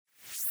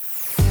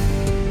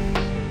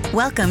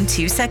Welcome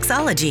to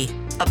Sexology,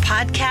 a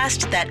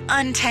podcast that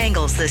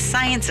untangles the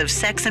science of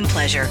sex and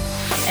pleasure.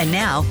 And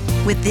now,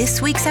 with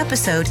this week's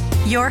episode,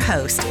 your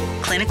host,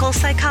 clinical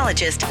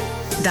psychologist,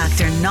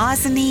 Dr.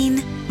 Nazanin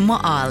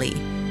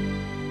Moali.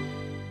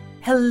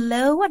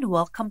 Hello and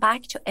welcome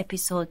back to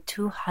episode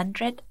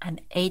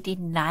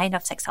 289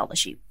 of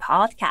Sexology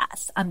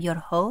Podcast. I'm your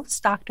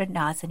host, Dr.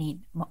 Nazanin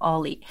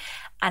Moali.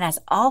 And as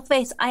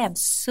always, I am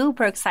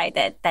super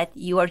excited that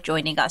you are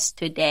joining us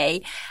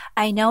today.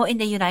 I know in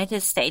the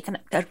United States and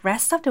the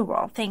rest of the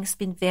world, things have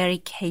been very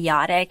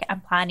chaotic. I'm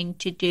planning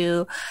to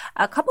do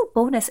a couple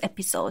bonus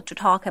episodes to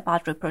talk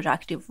about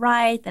reproductive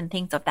rights and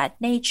things of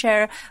that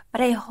nature.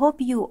 But I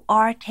hope you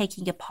are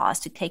taking a pause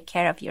to take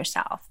care of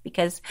yourself,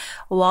 because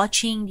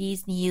watching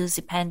these news,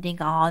 depending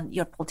on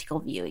your political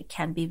view, it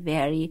can be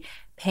very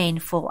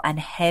painful and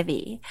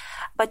heavy.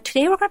 But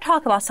today we're going to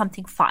talk about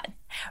something fun.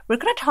 We're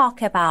going to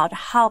talk about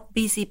how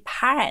busy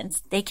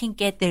parents, they can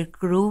get their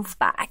groove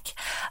back.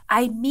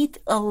 I meet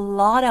a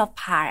lot of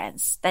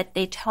parents that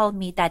they tell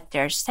me that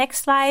their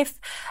sex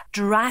life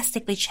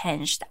drastically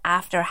changed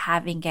after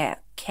having a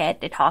kid.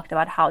 They talked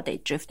about how they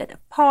drifted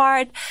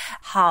apart,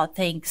 how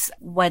things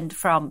went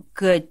from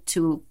good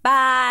to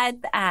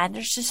bad, and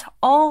there's just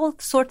all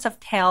sorts of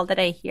tales that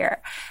I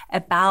hear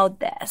about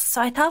this.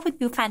 So I thought it would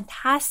be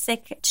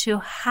fantastic to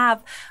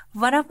have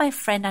one of my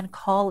friend and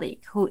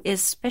colleague who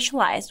is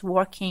specialized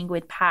working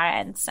with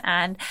parents,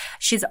 and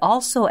she's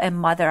also a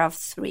mother of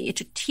three,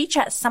 to teach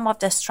us some of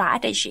the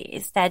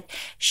strategies that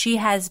she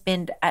has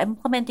been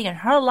implementing in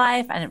her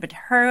life and with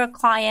her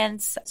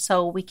clients,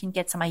 so we can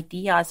get some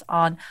ideas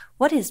on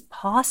what is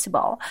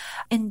possible.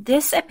 In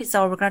this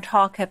episode, we're going to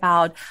talk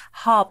about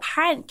how a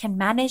parent can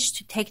manage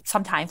to take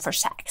some time for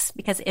sex,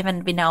 because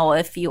even we know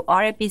if you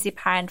are a busy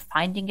parent,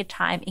 finding a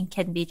time, it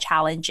can be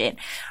challenging.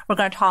 We're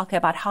going to talk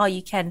about how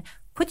you can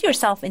put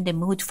yourself in the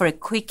mood for a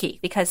quickie,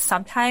 because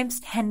sometimes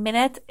 10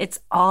 minutes, it's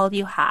all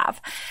you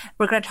have.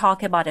 We're going to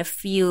talk about a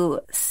few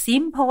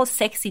simple,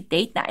 sexy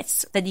date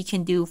nights that you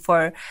can do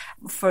for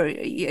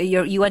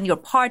you and your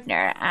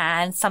partner,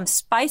 and some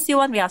spicy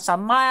ones. We have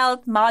some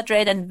mild,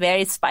 moderate, and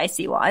very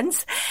spicy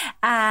ones.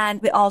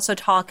 And we also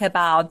talk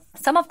about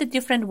some of the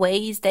different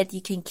ways that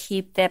you can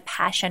keep the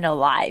passion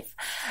alive.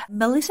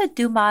 Melissa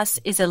Dumas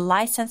is a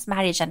licensed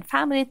marriage and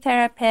family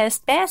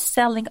therapist,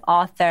 best-selling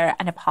author,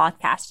 and a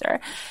podcaster.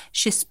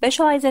 She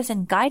specializes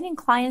in guiding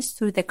clients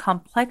through the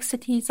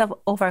complexities of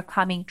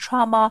overcoming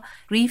trauma,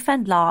 grief,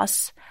 and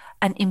loss,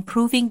 and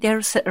improving their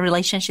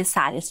relationship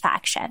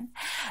satisfaction.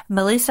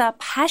 Melissa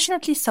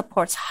passionately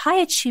supports high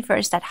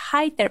achievers that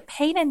hide their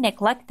pain and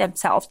neglect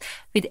themselves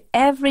with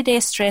everyday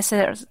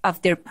stressors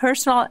of their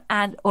personal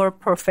and or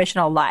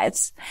professional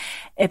lives.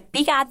 A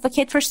big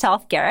advocate for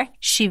self-care,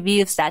 she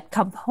weaves that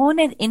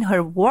component in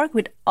her work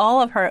with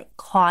all of her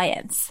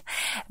clients.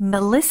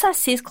 Melissa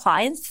sees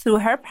clients through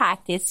her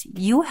practice,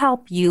 You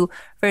Help You,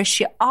 where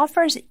she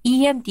offers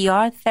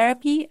EMDR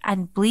therapy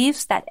and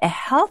believes that a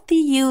healthy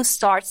you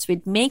starts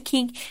with making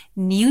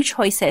new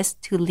choices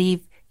to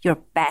live your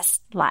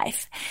best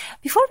life.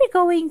 Before we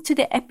go into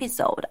the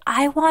episode,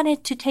 I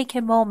wanted to take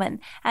a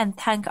moment and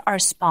thank our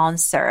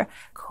sponsor,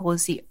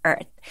 Cozy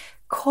Earth.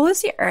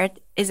 Cozy Earth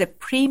is a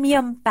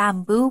premium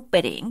bamboo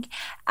bedding,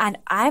 and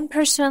I'm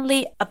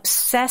personally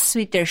obsessed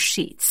with their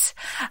sheets.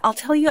 I'll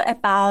tell you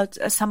about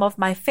some of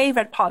my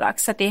favorite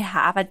products that they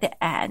have at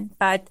the end,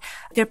 but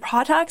their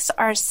products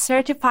are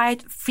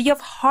certified free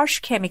of harsh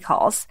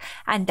chemicals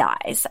and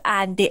dyes,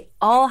 and they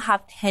all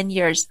have 10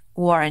 years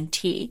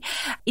warranty.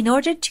 In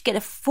order to get a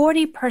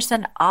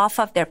 40% off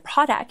of their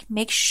product,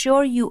 make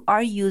sure you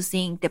are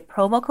using the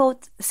promo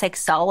code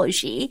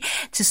Sexology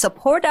to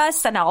support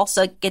us and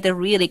also get a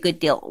really good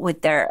deal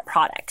with their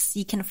products.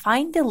 You can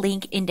find the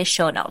link in the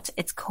show notes.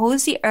 It's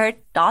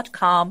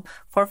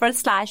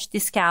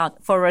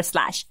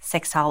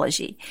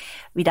cozyearth.com/discount/sexology.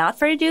 Without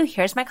further ado,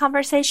 here's my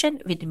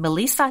conversation with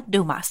Melissa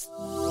Dumas.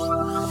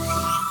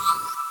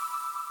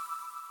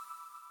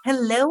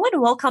 Hello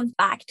and welcome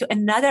back to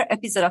another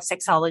episode of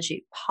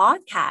Sexology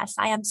Podcast.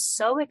 I am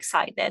so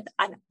excited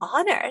and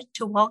honored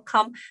to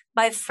welcome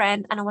my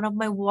friend and one of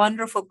my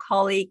wonderful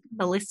colleagues,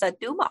 Melissa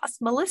Dumas.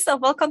 Melissa,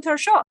 welcome to our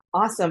show.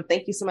 Awesome.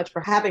 Thank you so much for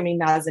having me,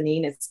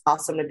 Nazanin. It's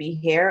awesome to be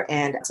here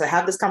and to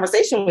have this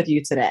conversation with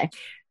you today.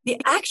 We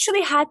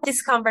actually had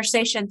this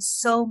conversation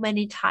so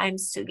many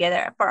times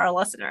together for our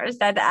listeners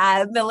that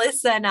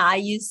Melissa and I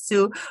used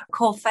to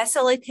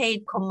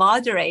co-facilitate,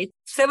 co-moderate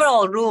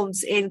several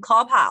rooms in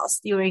Clubhouse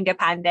during the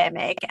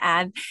pandemic.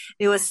 And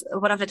it was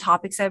one of the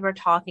topics that we're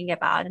talking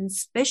about. And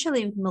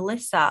especially with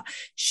Melissa,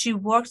 she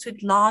works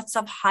with lots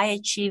of high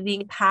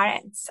achieving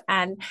parents.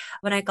 And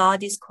when I got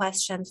these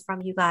questions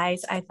from you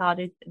guys, I thought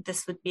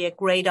this would be a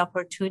great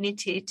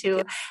opportunity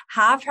to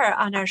have her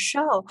on our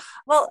show.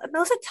 Well,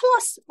 Melissa, tell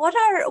us, what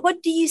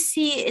do you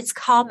see is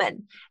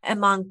common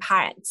among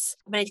parents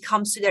when it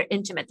comes to their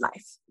intimate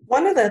life?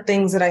 One of the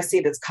things that I see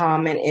that's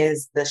common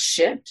is the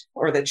shift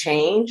or the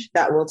change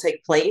that will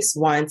take place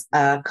once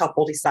a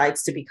couple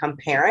decides to become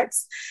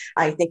parents.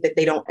 I think that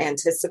they don't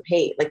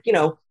anticipate,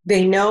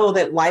 they know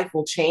that life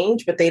will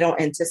change, but they don't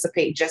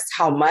anticipate just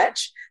how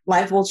much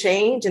life will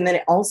change. And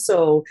then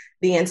also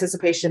the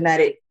anticipation that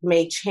it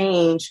may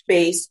change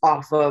based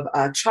off of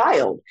a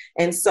child.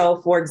 And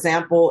so, for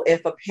example,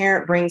 if a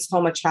parent brings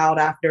home a child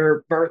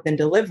after birth and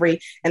delivery,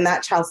 and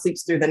that child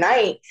sleeps through the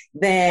night,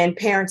 then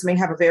parents may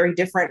have a very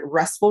different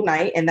restful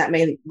night. And that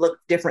may look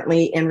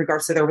differently in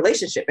regards to their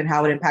relationship and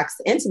how it impacts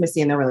the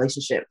intimacy in their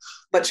relationship.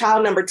 But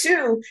child number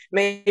two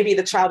may be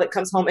the child that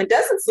comes home and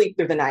doesn't sleep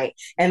through the night.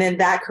 And then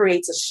that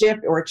creates a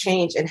shift or a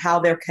change in how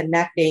they're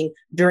connecting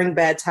during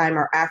bedtime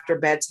or after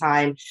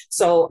bedtime.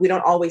 So we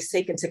don't always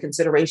take into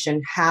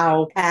consideration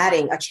how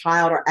adding a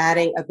child or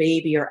adding a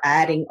baby or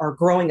adding or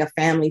growing a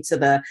family to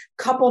the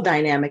couple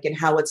dynamic and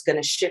how it's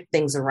going to shift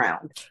things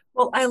around.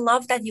 Well, I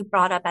love that you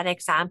brought up an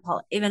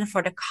example, even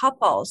for the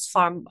couples,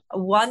 from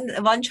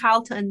one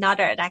child to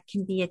another, that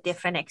can be a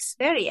different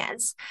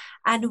experience.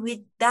 And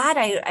with that,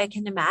 I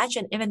can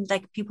imagine even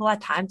like people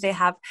at times, they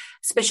have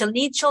special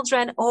needs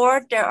children,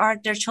 or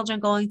their children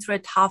going through a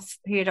tough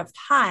period of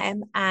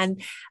time.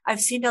 And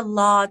I've seen a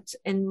lot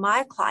in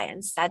my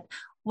clients that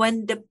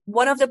when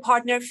one of the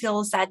partner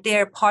feels that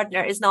their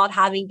partner is not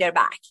having their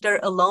back,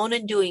 they're alone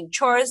in doing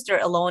chores, they're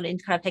alone in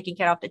kind of taking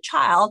care of the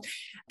child,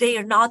 they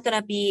are not going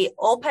to be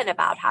open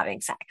about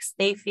having sex.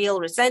 They feel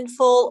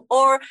resentful,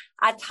 or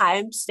at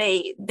times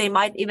they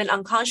might even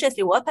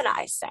unconsciously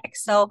weaponize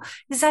sex. So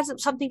is that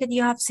something that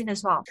you have seen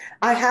as well?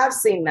 I have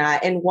seen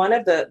that. And one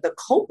of the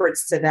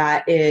culprits to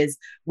that is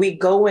we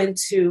go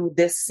into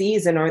this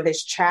season or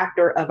this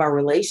chapter of our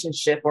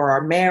relationship or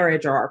our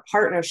marriage or our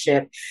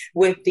partnership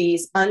with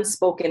these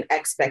unspoken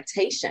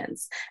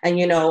expectations. And,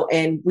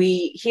 and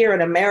we here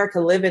in America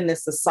live in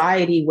this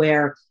society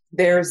where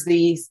there's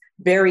these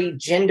very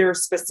gender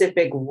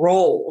specific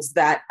roles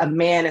that a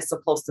man is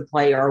supposed to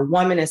play or a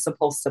woman is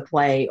supposed to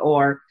play,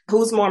 or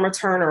who's more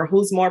maternal or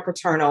who's more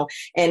paternal.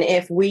 And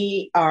if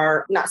we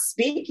are not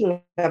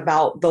speaking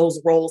about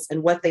those roles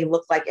and what they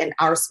look like in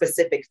our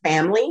specific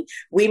family,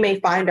 we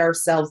may find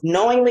ourselves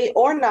knowingly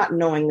or not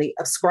knowingly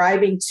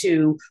ascribing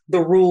to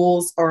the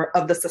rules or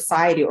of the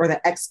society or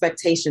the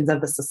expectations of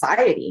the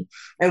society.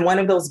 And one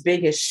of those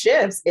biggest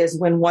shifts is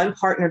when one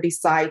partner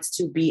decides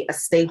to be a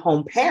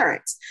stay-home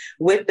parent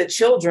with the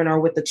children or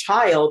with the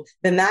child,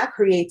 then that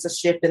creates a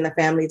shift in the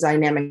family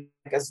dynamic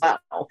as well.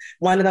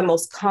 One of the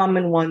most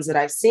common ones that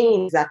I've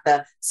seen is that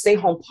the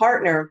stay-home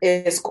partner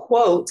is,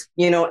 quote,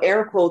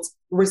 air quotes,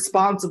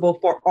 responsible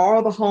for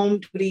all the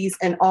home duties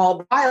and all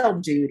the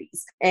child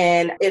duties.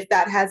 And if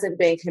that hasn't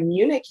been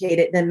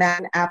communicated, then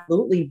that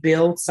absolutely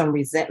builds some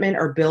resentment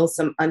or builds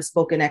some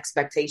unspoken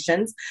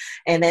expectations.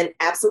 And then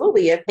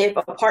absolutely, if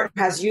a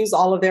partner has used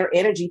all of their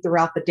energy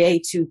throughout the day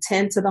to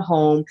tend to the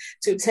home,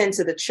 to tend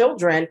to the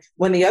children,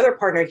 when the other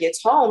partner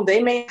gets home,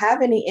 they may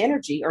have any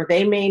energy, or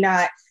they may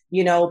not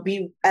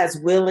be as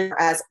willing,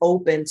 as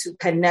open to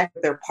connect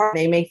with their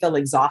partner. They may feel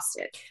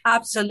exhausted.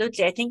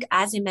 Absolutely. I think,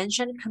 as you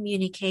mentioned,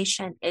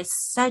 communication is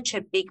such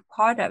a big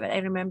part of it. I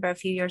remember a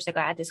few years ago,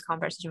 I had this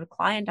conversation with a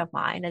client of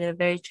mine, and they were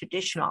very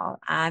traditional.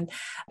 And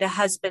the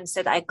husband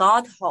said, I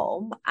got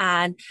home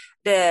and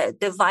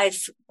the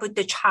wife put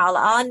the child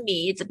on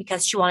me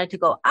because she wanted to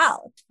go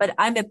out, but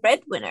I'm a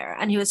breadwinner.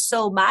 And he was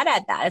so mad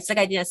at that. It's like,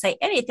 I didn't say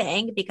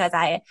anything because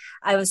I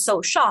was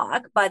so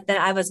shocked, but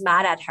then I was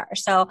mad at her.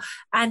 So,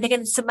 and again,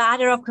 it's a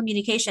matter of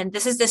communication.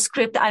 This is the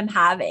script I'm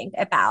having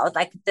about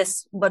like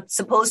this, what's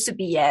supposed to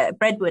be a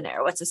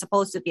breadwinner, what's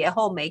supposed to be a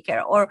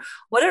homemaker, or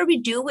what are we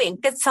doing?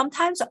 Because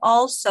sometimes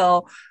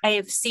also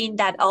I've seen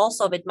that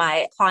also with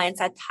my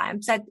clients at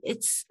times that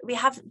we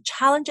have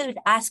challenges with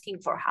asking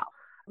for help.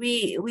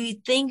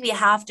 We think we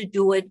have to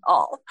do it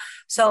all.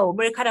 So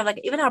we're kind of like,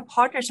 even our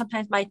partner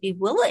sometimes might be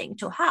willing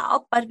to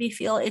help, but we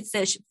feel it's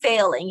a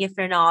failing if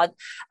we're not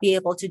be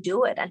able to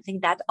do it. I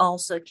think that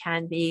also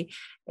can be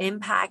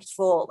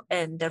impactful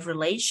in the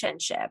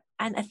relationship.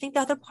 And I think the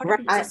other part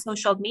of it is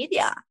social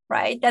media,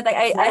 right? That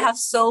I have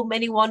so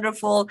many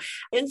wonderful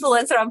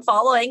influencers I'm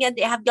following, and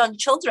they have young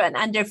children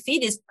and their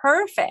feed is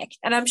perfect.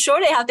 And I'm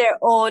sure they have their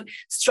own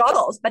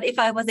struggles. But if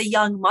I was a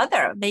young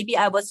mother, maybe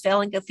I was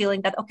feeling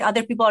that, okay,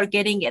 other people are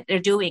getting it. They're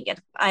doing it.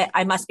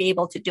 I must be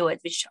able to do it,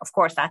 which of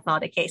course that's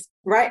not the case.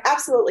 Right.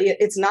 Absolutely.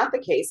 It's not the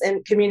case.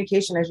 And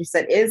communication, as you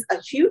said, is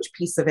a huge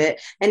piece of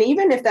it. And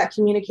even if that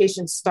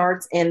communication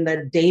starts in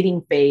the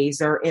dating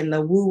phase or in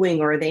the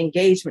wooing or the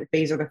engagement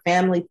phase or the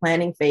family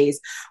planning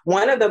phase,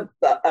 one of the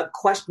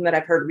question that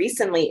I've heard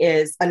recently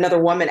is another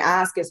woman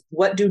ask is,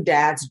 what do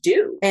dads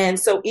do? And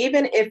so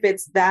even if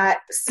it's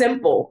that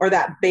simple or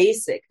that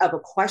basic of a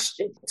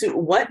question to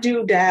what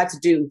do dads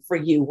do for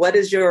you? What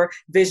is your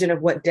vision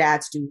of what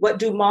dads do? What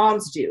do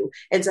moms do?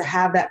 And to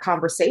have that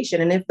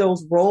conversation. And if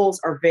those roles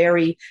are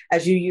very,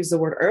 as you used the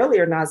word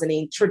earlier,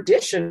 Nazanin,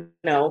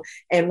 traditional,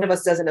 and one of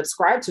us doesn't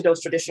subscribe to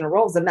those traditional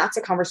roles, then that's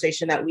a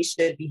conversation that we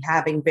should be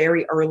having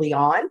very early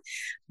on.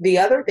 The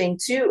other thing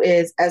too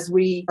is, as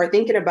we are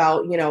thinking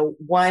about,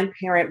 one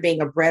parent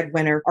being a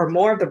breadwinner or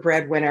more of the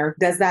breadwinner,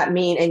 does that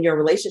mean in your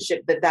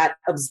relationship that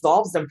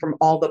absolves them from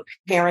all the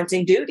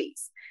parenting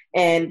duties?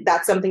 And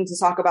that's something to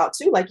talk about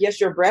too. Like, yes,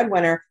 you're a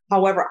breadwinner.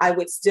 However, I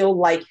would still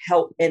like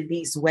help in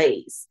these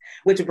ways,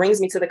 which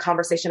brings me to the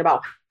conversation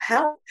about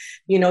help.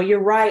 You're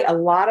right. A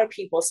lot of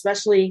people,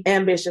 especially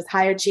ambitious,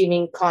 high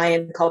achieving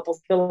client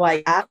couples, feel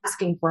like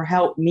asking for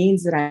help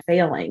means that I'm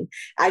failing.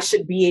 I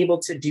should be able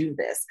to do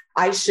this.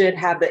 I should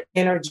have the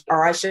energy,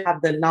 or I should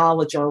have the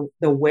knowledge or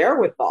the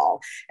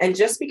wherewithal. And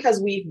just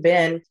because we've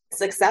been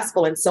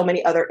successful in so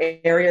many other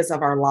areas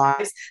of our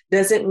lives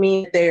doesn't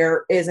mean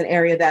there is an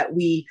area that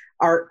we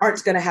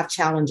aren't going to have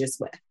challenges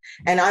with.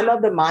 And I'm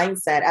of the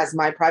mindset, as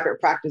my private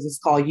practice is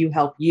called You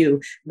Help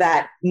You,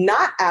 that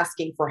not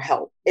asking for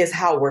help is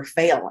how we're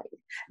failing.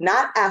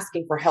 Not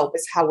asking for help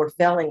is how we're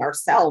failing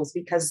ourselves,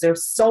 because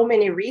there's so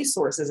many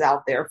resources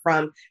out there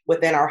from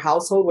within our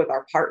household, with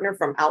our partner,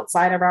 from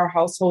outside of our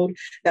household,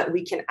 that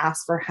we can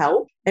ask for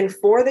help. And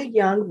for the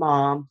young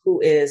mom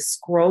who is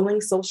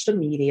scrolling social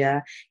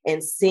media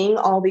and seeing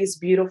all these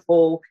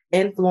beautiful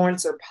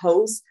influencer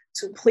posts,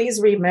 to please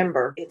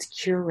remember, it's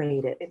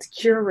curated, it's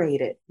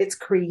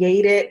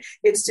created,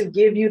 it's to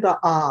give you the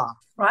awe.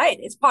 Right.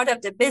 It's part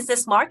of the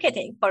business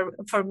marketing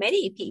for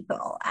many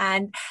people.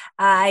 And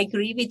I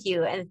agree with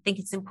you. And I think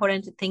it's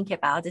important to think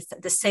about this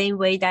the same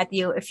way that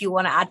if you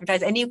want to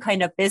advertise any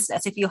kind of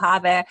business, if you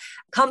have a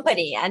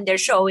company and they're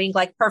showing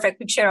like perfect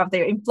picture of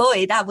their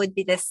employee, that would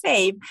be the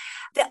same.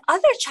 The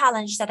other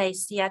challenge that I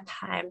see at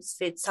times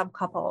with some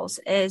couples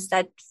is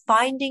that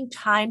finding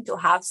time to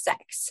have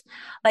sex.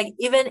 Like,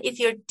 even if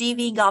you're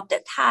divvying up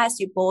the tasks,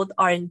 you both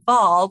are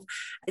involved,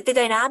 the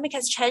dynamic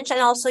has changed,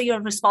 and also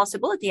your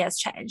responsibility has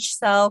changed.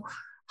 So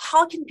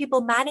how can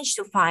people manage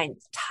to find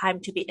time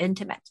to be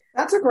intimate?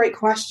 That's a great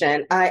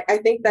question. I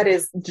think that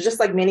is just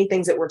like many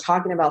things that we're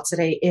talking about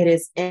today. It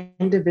is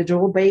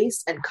individual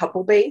based and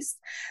couple based.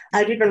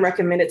 I've even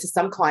recommended to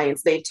some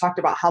clients, they've talked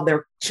about how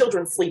their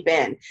children sleep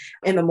in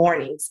the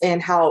mornings,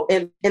 and how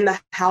in the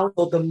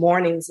household, the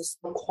mornings are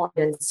so quiet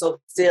and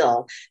so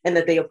still, and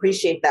that they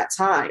appreciate that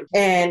time.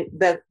 And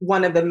that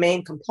one of the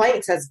main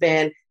complaints has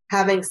been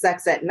having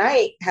sex at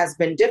night has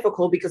been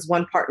difficult because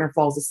one partner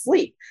falls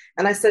asleep.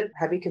 And I said,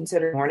 have you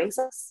considered morning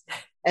sex?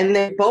 And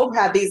they both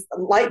had these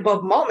light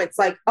bulb moments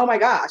like, oh my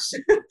gosh,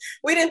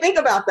 we didn't think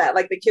about that.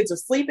 Like, the kids are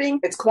sleeping,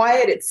 it's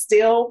quiet, it's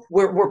still,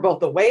 we're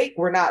both awake,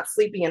 we're not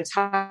sleepy and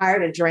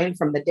tired and drained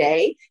from the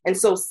day. And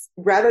so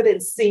rather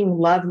than seeing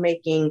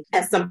lovemaking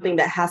as something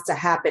that has to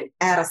happen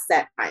at a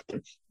set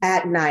time,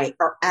 at night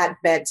or at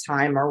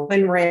bedtime or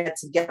when we're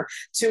together,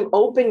 to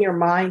open your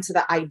mind to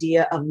the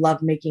idea of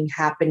lovemaking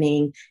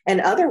happening in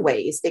other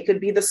ways. It could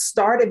be the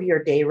start of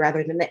your day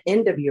rather than the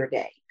end of your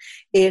day.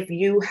 If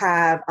you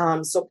have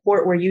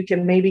support where you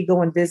can maybe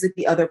go and visit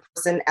the other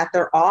person at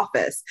their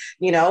office,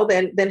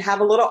 then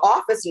have a little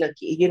office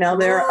nookie.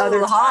 There are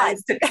other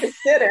times to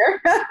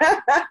consider.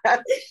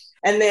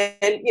 And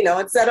then,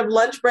 instead of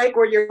lunch break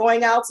where you're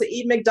going out to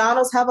eat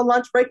McDonald's, have a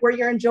lunch break where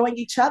you're enjoying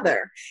each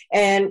other.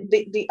 And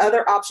the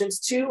other options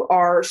too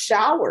are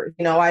showers.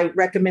 I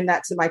recommend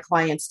that to my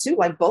clients too.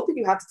 Like, both of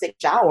you have to take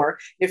a shower.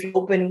 If you're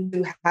open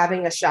to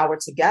having a shower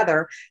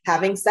together,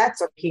 having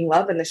sex or making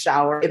love in the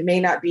shower, it may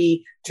not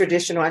be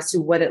traditional as to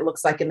what it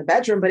looks like in the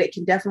bedroom, but it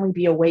can definitely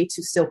be a way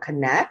to still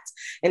connect.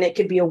 And it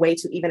could be a way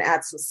to even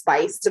add some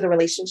spice to the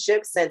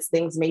relationship, since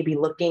things may be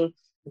looking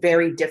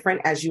very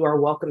different as you are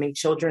welcoming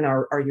children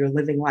or you're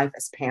living life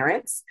as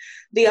parents.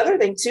 The other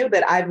thing too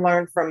that I've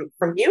learned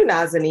from you,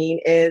 Nazanin,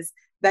 is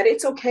that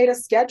it's okay to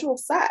schedule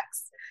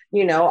sex.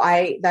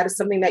 That is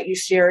something that you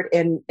shared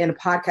in a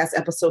podcast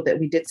episode that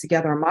we did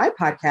together on my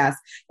podcast.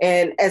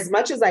 And as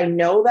much as I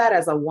know that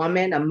as a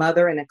woman, a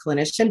mother, and a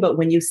clinician, but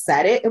when you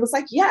said it, it was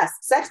like, yes,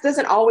 sex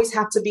doesn't always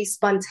have to be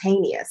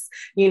spontaneous.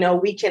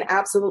 We can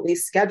absolutely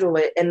schedule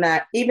it. And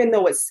that even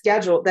though it's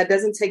scheduled, that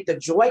doesn't take the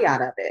joy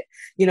out of it.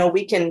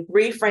 We can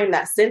reframe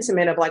that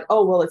sentiment of like,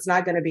 oh, well, it's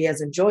not going to be as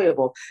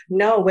enjoyable.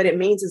 No, what it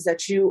means is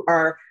that you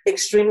are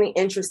extremely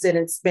interested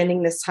in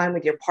spending this time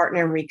with your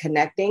partner and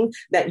reconnecting,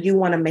 that you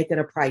want to make it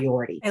a priority.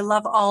 I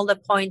love all the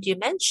points you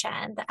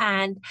mentioned.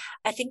 And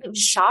I think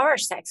shower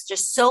sex,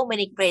 just so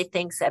many great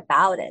things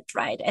about it,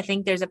 right? I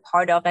think there's a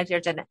part of like,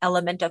 there's an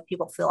element of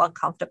people feel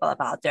uncomfortable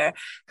about their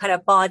kind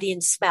of body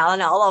and smell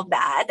and all of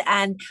that.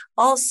 And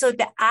also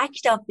the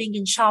act of being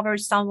in shower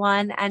with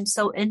someone and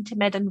so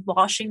intimate and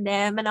washing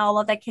them and all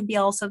of that can be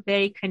also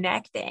very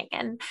connecting,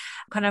 and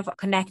kind of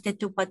connected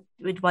to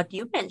what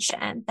you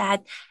mentioned,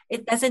 that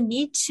it doesn't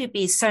need to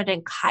be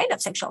certain kind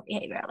of sexual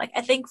behavior. Like,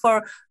 I think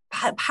for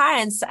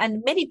parents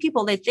and many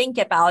people, they think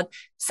about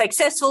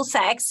successful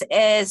sex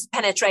is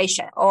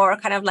penetration or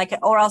kind of like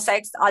oral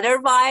sex.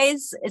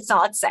 Otherwise, it's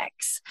not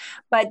sex.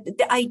 But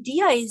the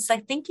idea is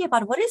like thinking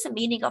about what is the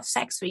meaning of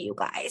sex for you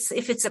guys?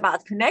 If it's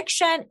about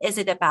connection, is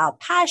it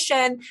about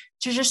passion?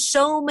 There's just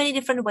so many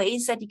different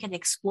ways that you can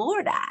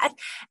explore that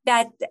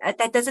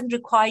doesn't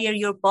require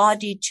your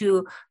body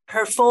to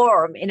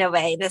perform in a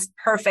way, this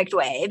perfect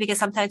way, because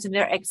sometimes when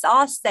we're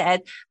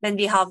exhausted, then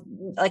we have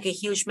like a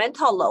huge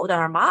mental load on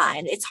our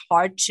mind. It's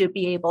hard to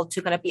be able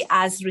to kind of be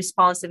as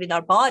responsive in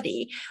our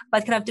body,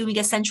 but kind of doing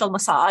a sensual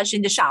massage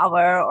in the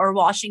shower or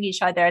washing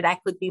each other,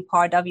 that could be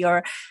part of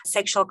your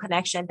sexual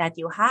connection that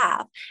you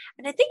have.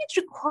 And I think it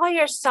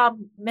requires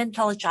some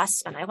mental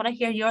adjustment. I want to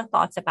hear your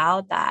thoughts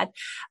about that.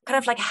 Kind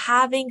of like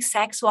having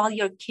sex while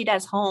your kid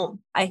is home.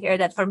 I hear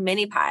that for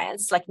many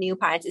parents, like new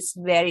parents, it's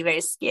very,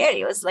 very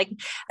scary. It was like,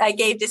 I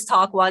gave this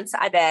talk once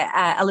at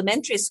a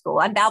elementary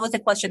school, and that was the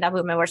question that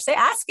women were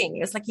asking.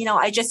 It was like,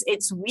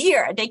 it's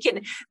weird. They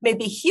can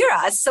maybe hear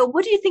us. So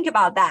what do you think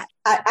about that?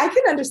 I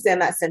can understand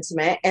that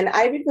sentiment. And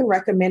I've even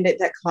recommended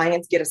that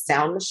clients get a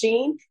sound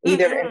machine,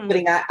 either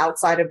putting that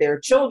outside of their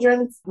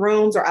children's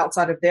rooms or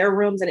outside of their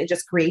rooms. And it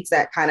just creates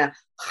that kind of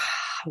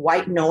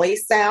white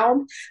noise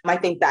sound. I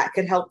think that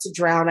could help to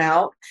drown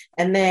out.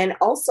 And then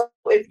also,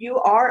 if you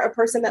are a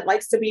person that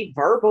likes to be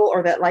verbal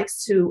or that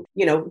likes to,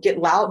 get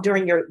loud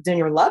during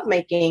your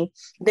lovemaking,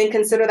 then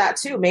consider that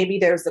too. Maybe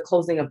there's the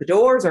closing of the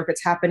doors, or if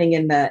it's happening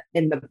in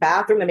the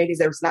bathroom, then maybe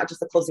there's not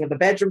just the closing of the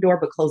bedroom door,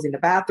 but closing the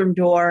bathroom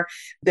door.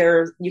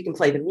 You can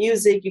play the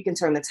music, you can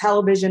turn the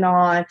television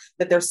on,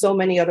 that there's so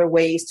many other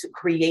ways to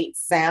create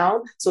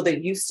sound so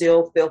that you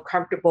still feel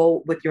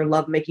comfortable with your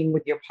lovemaking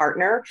with your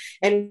partner.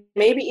 And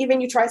maybe even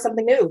you try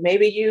something new.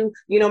 Maybe you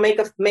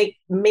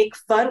make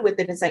fun with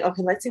it and say,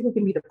 okay, let's see who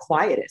can be the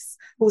quietest.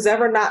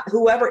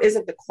 Whoever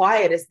isn't the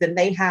quietest, then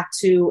they have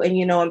to,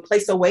 and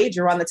place a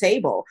wager on the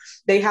table.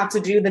 They have to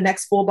do the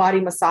next full body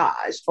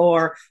massage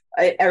or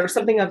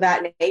something of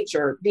that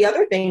nature. The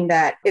other thing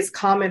that is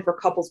common for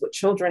couples with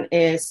children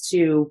is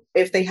to,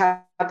 if they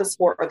have the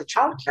support or the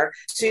childcare,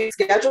 to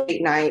schedule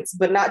date nights,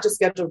 but not just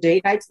schedule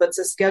date nights, but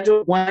to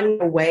schedule one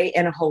away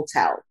in a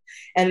hotel.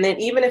 And then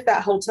even if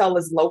that hotel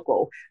is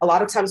local, a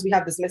lot of times we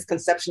have this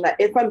misconception that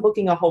if I'm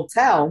booking a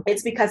hotel,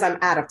 it's because I'm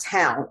out of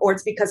town or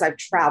it's because I've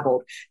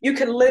traveled. You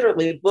can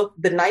literally book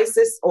the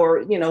nicest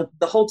or, the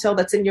hotel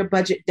that's in your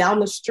budget down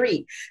the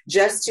street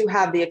just to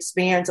have the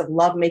experience of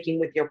lovemaking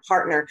with your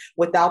partner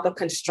without the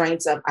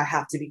constraints of I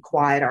have to be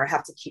quiet or I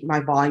have to keep my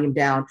volume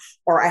down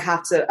or I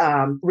have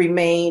to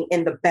remain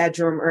in the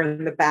bedroom or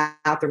in the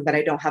bathroom, that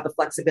I don't have the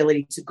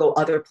flexibility to go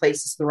other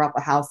places throughout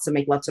the house to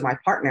make love to my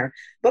partner.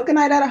 Book a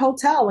night at a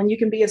hotel and you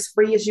can be as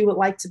free as you would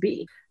like to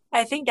be.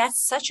 I think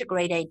that's such a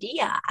great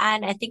idea.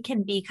 And I think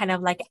can be kind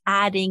of like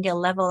adding a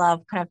level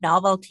of kind of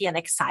novelty and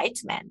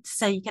excitement.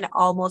 So you can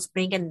almost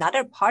bring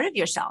another part of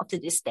yourself to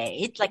this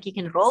date. Like you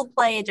can role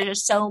play.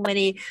 There's so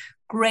many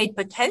great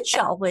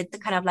potential with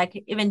kind of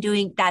like even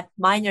doing that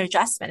minor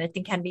adjustment. I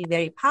think can be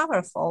very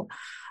powerful.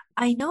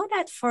 I know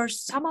that for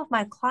some of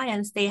my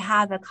clients, they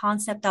have a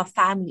concept of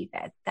family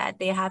bed, that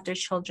they have their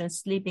children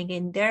sleeping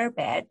in their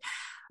bed.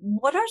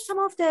 What are some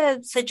of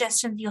the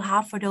suggestions you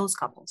have for those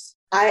couples?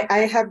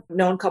 I have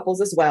known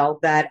couples as well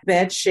that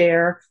bed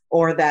share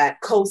or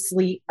that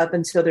co-sleep up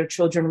until their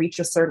children reach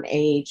a certain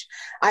age.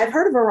 I've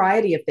heard a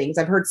variety of things.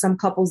 I've heard some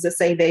couples that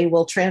say they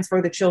will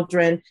transfer the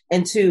children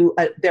into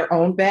their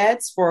own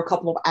beds for a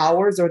couple of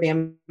hours or the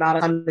amount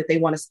of time that they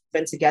want to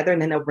spend together,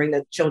 and then they'll bring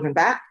the children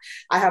back.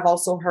 I have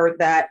also heard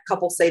that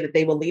couples say that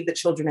they will leave the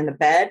children in the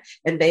bed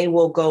and they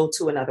will go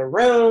to another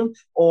room,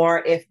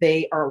 or if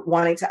they are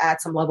wanting to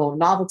add some level of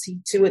novelty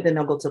to it, then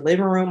they'll go to the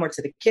living room or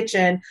to the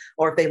kitchen,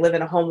 or if they live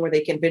in a home where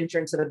they can venture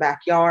into the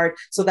backyard.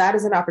 So that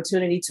is an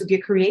opportunity to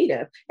get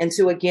creative and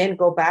to, again,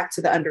 go back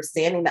to the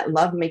understanding that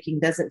lovemaking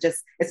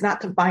it's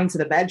not confined to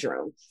the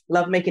bedroom.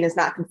 Lovemaking is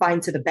not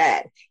confined to the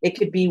bed. It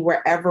could be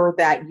wherever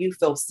that you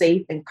feel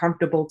safe and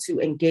comfortable to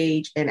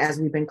engage. And as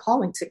we've been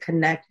calling, to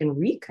connect and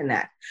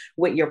reconnect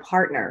with your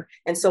partner.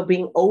 And so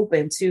being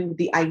open to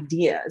the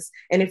ideas.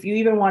 And if you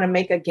even want to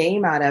make a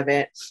game out of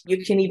it,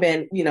 you can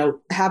even,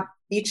 have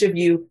each of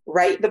you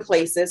write the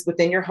places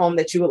within your home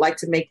that you would like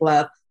to make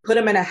love, put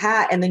them in a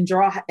hat, and then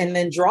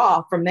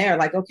draw from there.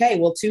 Like, okay,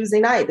 well, Tuesday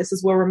night, this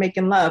is where we're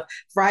making love.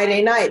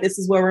 Friday night, this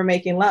is where we're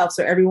making love.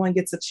 So everyone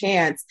gets a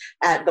chance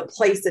at the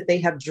place that they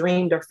have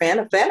dreamed or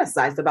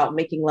fantasized about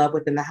making love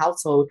within the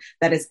household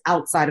that is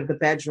outside of the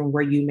bedroom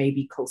where you may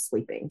be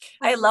co-sleeping.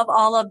 I love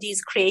all of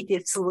these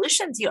creative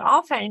solutions you're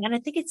offering. And I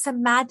think it's a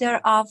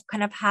matter of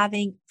kind of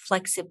having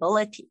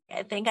flexibility.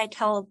 I think I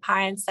tell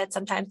parents that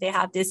sometimes they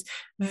have this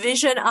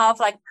vision of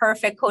like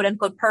perfect, quote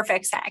unquote,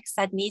 perfect sex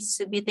that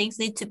things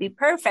need to be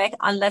perfect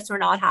unless we're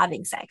not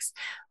having sex.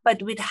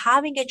 But with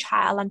having a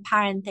child and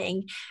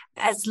parenting,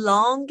 as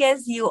long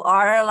as you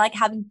are like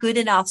having good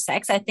enough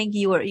sex, I think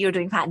you're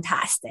doing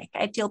fantastic.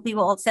 I tell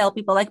people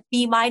like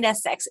B-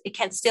 sex, it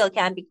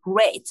can be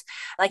great.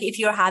 Like if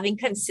you're having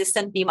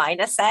consistent B-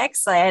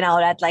 sex, I know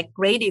that like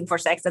grading for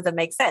sex doesn't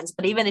make sense.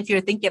 But even if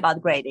you're thinking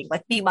about grading,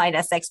 like B-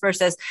 sex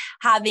versus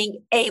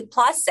having A+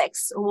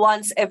 sex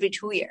once every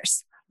 2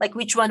 years. like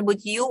which one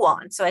would you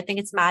want? So I think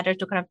it's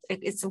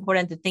it's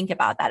important to think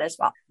about that as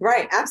well.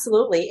 Right,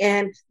 absolutely.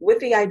 And with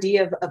the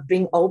idea of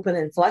being open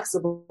and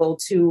flexible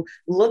to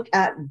look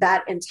at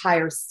that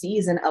entire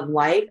season of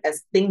life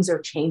as things are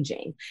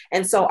changing.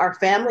 And so our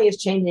family is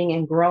changing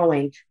and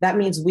growing. That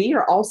means we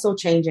are also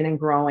changing and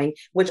growing,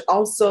 which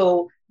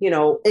also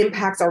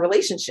impacts our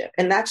relationship,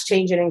 and that's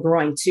changing and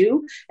growing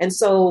too. And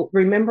so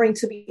remembering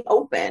to be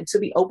open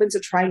to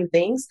trying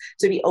things,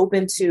 to be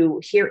open to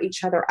hear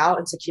each other out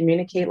and to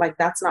communicate like,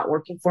 that's not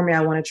working for me.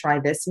 I want to try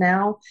this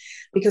now,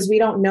 because we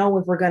don't know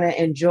if we're going to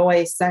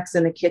enjoy sex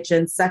in the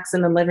kitchen, sex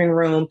in the living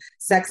room,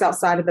 sex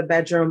outside of the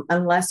bedroom,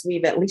 unless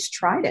we've at least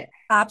tried it.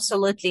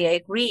 Absolutely. I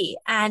agree.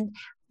 And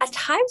at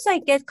times I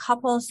get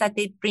couples that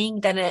they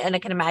bring that, and I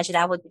can imagine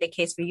that would be the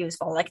case for you as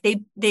well. Like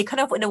they kind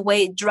of in a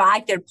way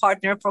drag their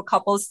partner for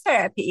couples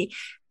therapy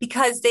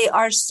because they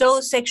are so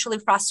sexually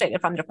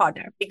frustrated from their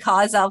partner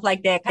because of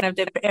like the kind of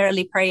the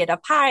early period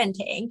of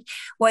parenting,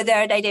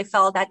 whether they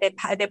felt that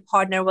their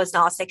partner was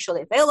not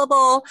sexually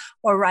available,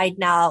 or right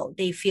now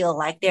they feel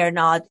like they're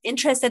not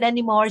interested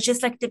anymore,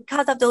 just like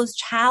because of those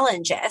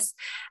challenges.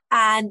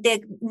 And they're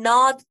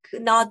not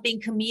being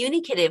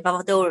communicative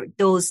of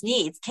those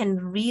needs can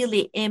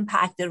really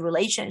impact the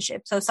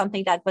relationship. So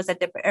something that was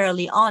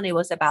early on, it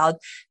was about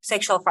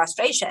sexual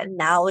frustration.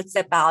 Now it's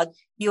about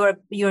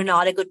you're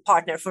not a good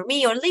partner for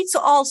me, or leads to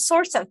all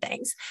sorts of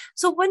things.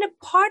 So when a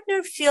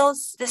partner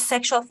feels the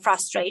sexual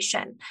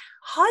frustration,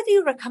 how do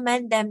you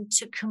recommend them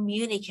to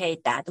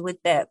communicate that with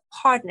the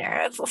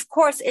partner? Of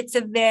course, it's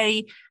a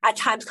very, at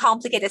times,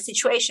 complicated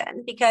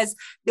situation because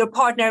your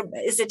partner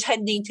is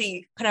attending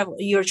to kind of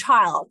your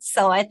child.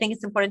 So I think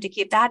it's important to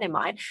keep that in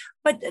mind.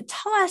 But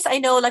tell us, I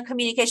know like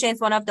communication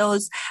is one of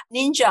those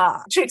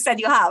ninja tricks that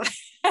you have.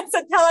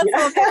 So tell us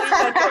about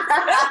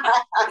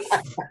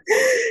ninja tricks.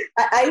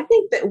 I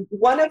think that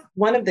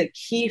one of the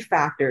key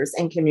factors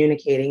in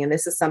communicating, and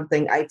this is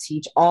something I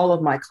teach all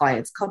of my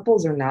clients,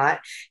 couples or not,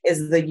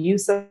 is the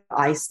use of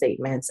I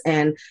statements.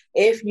 And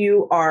if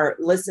you are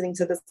listening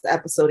to this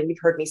episode and you've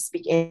heard me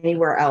speak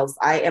anywhere else,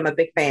 I am a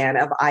big fan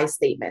of I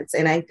statements.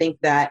 And I think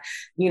that,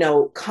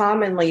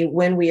 commonly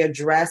when we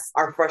address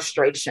our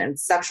frustration,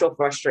 sexual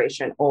frustration,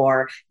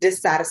 or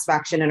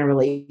dissatisfaction in a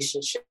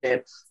relationship,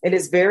 it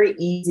is very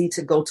easy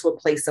to go to a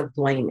place of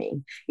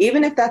blaming,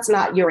 even if that's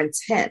not your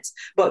intent.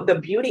 But the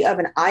beauty of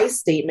an I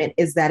statement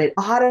is that it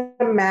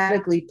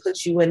automatically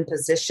puts you in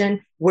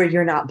position where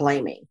you're not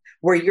blaming,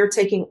 where you're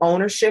taking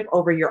ownership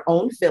over your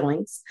own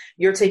feelings.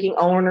 You're taking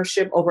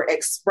ownership over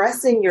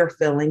expressing your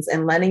feelings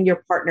and letting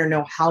your partner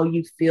know how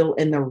you feel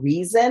and the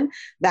reason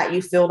that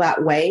you feel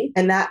that way.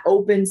 And that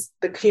opens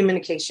the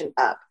communication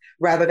up,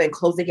 rather than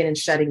closing it and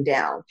shutting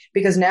down.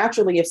 Because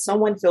naturally, if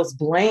someone feels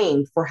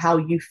blamed for how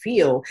you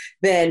feel,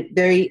 then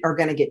they are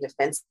going to get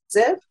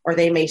defensive, or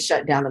they may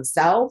shut down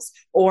themselves,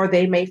 or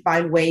they may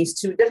find ways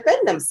to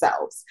defend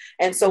themselves.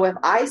 And so if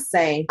I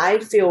say, I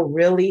feel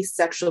really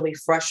sexually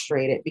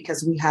frustrated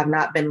because we have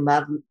not been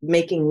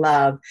making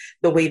love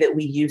the way that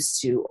we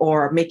used to,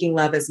 or making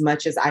love as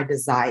much as I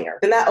desire,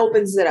 then that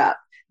opens it up.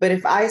 But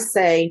if I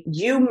say,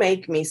 you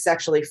make me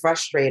sexually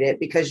frustrated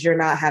because you're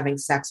not having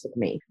sex with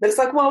me, then it's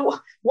like,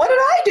 well, what did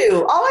I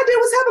do? All I did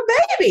was have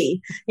a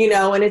baby,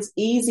 and it's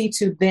easy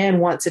to then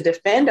want to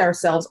defend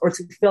ourselves or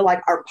to feel like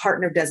our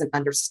partner doesn't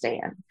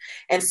understand.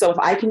 And so if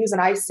I can use an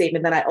I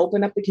statement, then I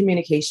open up the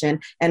communication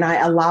and I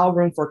allow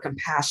room for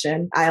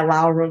compassion. I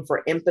allow room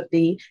for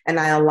empathy, and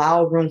I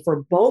allow room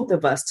for both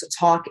of us to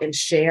talk and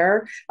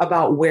share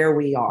about where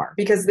we are,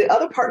 because the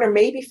other partner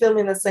may be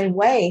feeling the same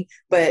way,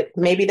 but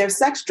maybe their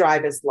sex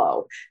drive is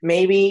low.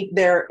 Maybe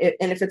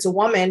and if it's a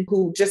woman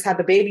who just had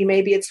the baby,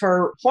 maybe it's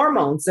her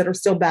hormones that are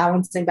still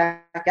balancing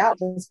back out.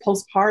 Because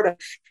postpartum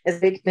is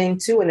a big thing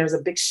too. And there's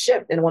a big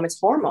shift in a woman's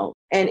hormone.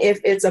 And if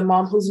it's a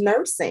mom who's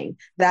nursing,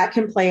 that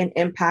can play an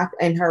impact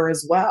in her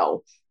as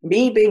well.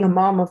 Me being a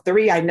mom of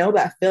 3, I know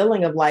that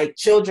feeling of like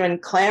children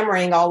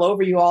clamoring all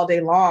over you all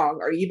day long,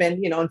 or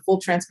even, in full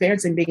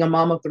transparency, being a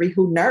mom of 3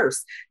 who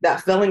nurse,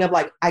 that feeling of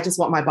like, I just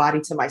want my body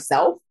to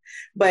myself.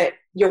 But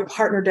your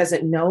partner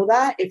doesn't know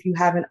that if you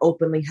haven't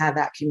openly had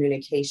that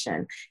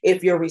communication.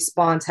 If your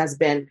response has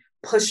been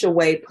push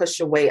away,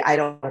 I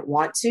don't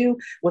want to,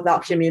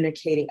 without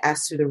communicating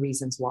as to the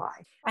reasons why.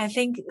 I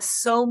think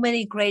so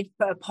many great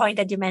points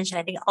that you mentioned.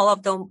 I think all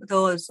of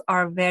those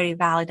are very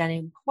valid and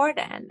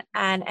important.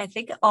 And I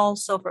think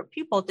also for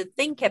people to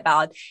think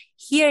about,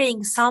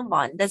 hearing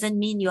someone doesn't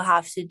mean you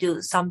have to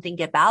do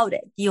something about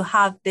it. You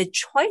have the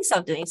choice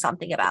of doing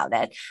something about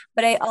it.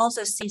 But I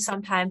also see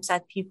sometimes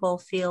that people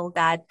feel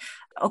that,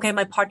 okay,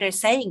 my partner is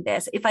saying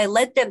this. If I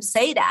let them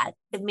say that,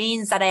 it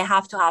means that I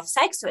have to have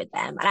sex with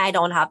them and I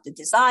don't have the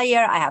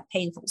desire. I have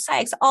painful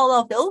sex, all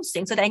of those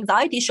things. So the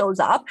anxiety shows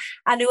up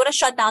and we want to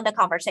shut down the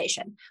conversation.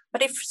 conversation.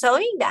 But if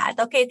showing that,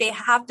 okay, they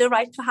have the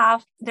right to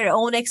have their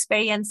own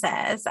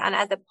experiences. And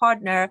as a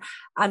partner,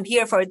 I'm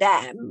here for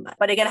them.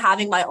 But again,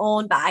 having my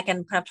own back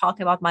and kind of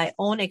talking about my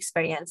own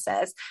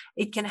experiences,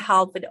 it can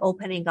help with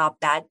opening up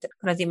that,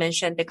 as you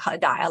mentioned, the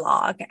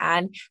dialogue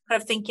and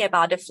kind of thinking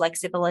about the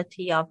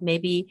flexibility of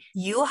maybe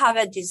you have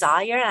a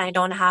desire and I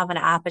don't have an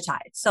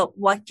appetite. So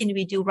what can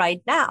we do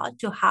right now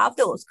to have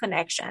those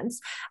connections?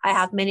 I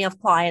have many of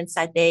clients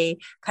that they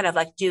kind of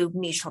like do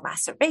mutual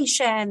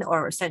masturbation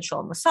or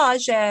sensual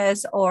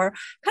massages or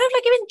kind of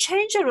like even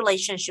change a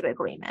relationship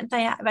agreement.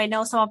 I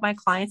know some of my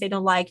clients, they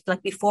don't like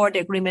before the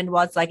agreement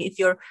was like, if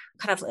you're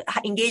kind of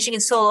engaging in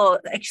solo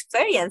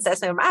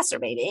experiences and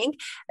masturbating,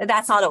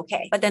 that's not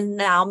okay. But then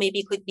now maybe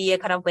it could be a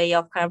kind of way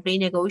of kind of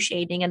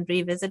renegotiating and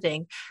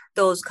revisiting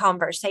those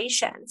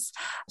conversations.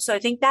 So I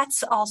think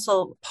that's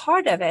also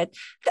part of it.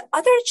 The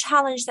other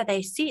challenge that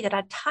I see that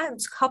at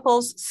times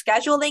couples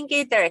scheduling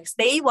it,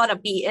 they want to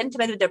be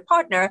intimate with their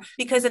partner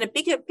because in a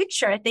bigger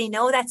picture, they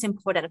know that's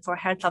important for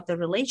health of the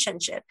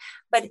relationship.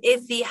 But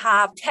if we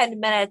have 10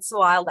 minutes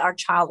while our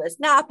child is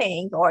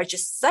napping or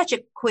just such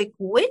a quick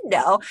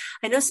window,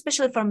 I know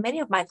especially for many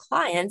of my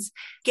clients,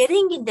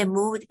 getting in the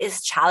mood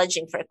is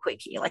challenging for a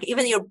quickie. Like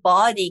even your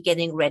body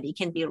getting ready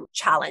can be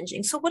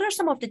challenging. So what are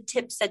some of the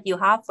tips that you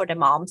have for the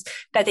moms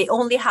that they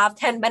only have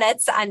 10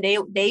 minutes and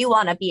they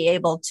want to be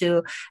able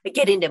to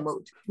get in the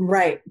mood?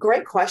 Right.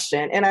 Great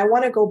question. And I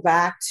want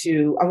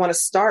to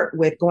start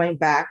with going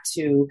back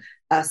to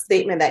a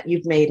statement that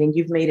you've made, and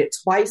you've made it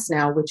twice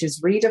now, which is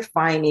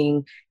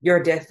redefining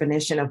your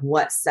definition of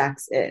what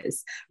sex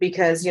is.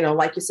 Because,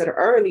 like you said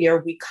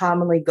earlier, we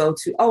commonly go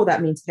to, oh,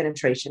 that means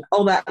penetration.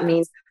 Oh, that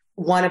means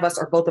one of us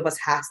or both of us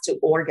has to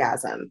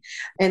orgasm.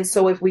 And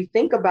so if we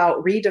think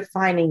about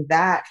redefining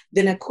that,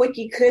 then a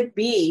quickie could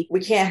be,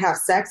 we can't have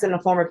sex in the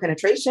form of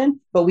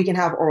penetration, but we can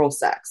have oral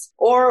sex.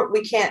 Or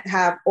we can't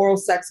have oral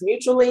sex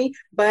mutually,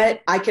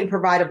 but I can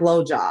provide a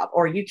blowjob,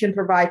 or you can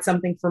provide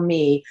something for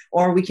me,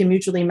 or we can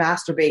mutually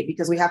masturbate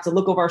because we have to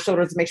look over our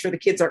shoulders to make sure the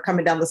kids aren't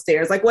coming down the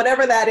stairs, like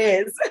whatever that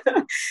is,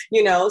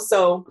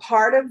 So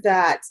part of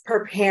that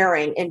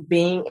preparing and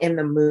being in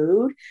the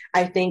mood,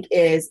 I think,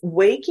 is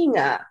waking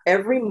up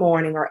every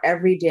morning or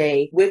every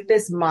day with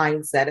this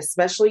mindset,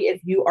 especially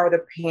if you are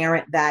the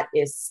parent that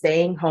is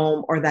staying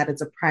home or that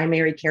is a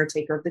primary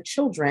caretaker of the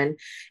children.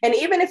 And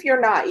even if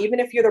you're not, even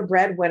if you're the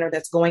breadwinner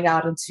that's going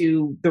out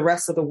into the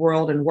rest of the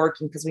world and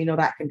working, because we know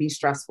that can be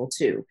stressful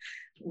too.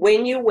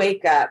 When you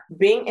wake up,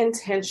 being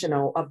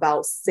intentional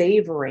about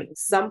savoring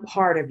some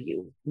part of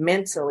you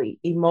mentally,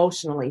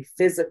 emotionally,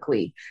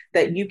 physically,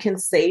 that you can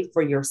save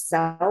for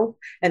yourself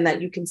and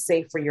that you can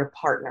save for your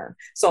partner.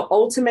 So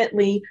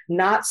ultimately,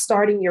 not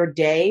starting your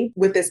day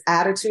with this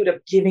attitude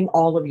of giving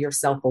all of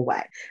yourself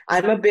away.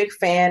 I'm a big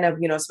fan of,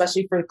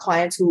 especially for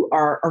clients who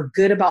are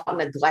good about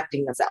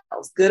neglecting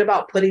themselves, good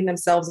about putting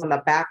themselves on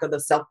the back of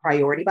the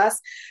self-priority bus.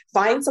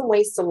 Find some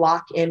ways to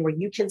lock in where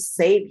you can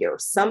save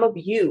some of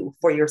you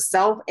for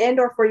yourself and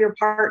or for your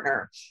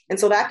partner. And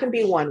so that can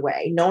be one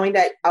way, knowing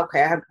that,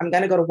 okay, I'm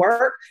going to go to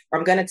work or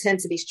I'm going to tend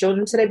to these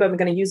children today, but I'm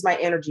going to use my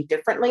energy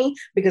differently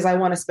because I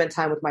want to spend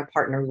time with my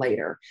partner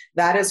later.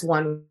 That is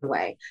one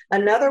way.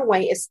 Another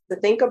way is to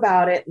think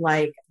about it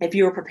like if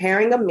you were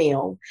preparing a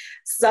meal,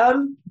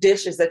 some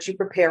dishes that you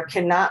prepare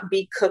cannot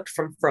be cooked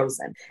from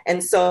frozen.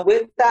 And so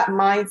with that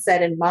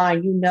mindset in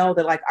mind,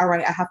 that like, all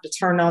right, I have to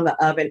turn on the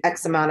oven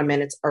X amount of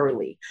minutes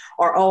early,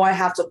 or, oh, I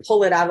have to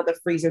pull it out of the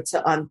freezer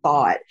to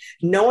unthaw it.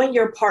 Knowing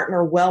your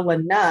partner well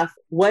enough,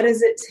 what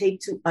does it take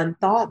to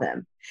unthaw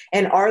them?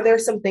 And are there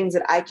some things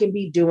that I can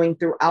be doing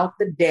throughout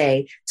the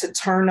day to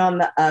turn on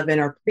the oven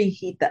or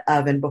preheat the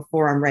oven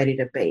before I'm ready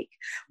to bake?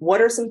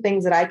 What are some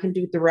things that I can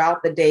do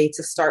throughout the day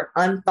to start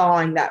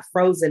unthawing that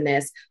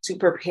frozenness to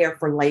prepare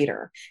for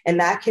later?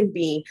 And that can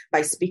be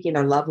by speaking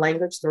their love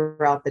language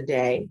throughout the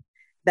day.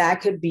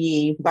 That could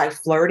be by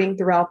flirting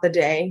throughout the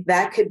day.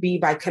 That could be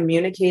by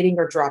communicating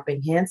or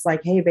dropping hints like,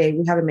 hey, babe,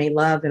 we haven't made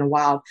love in a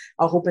while.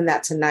 I'm hoping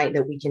that tonight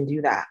that we can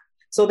do that.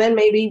 So then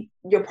maybe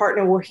your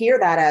partner will hear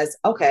that as,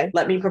 okay,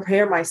 let me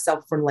prepare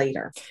myself for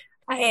later.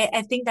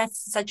 I think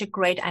that's such a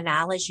great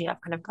analogy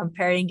of kind of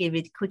comparing it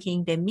with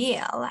cooking the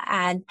meal.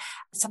 And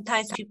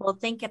sometimes people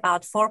think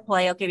about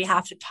foreplay, okay, we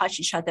have to touch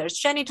each other's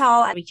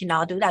genital and we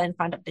cannot do that in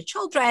front of the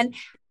children.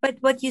 But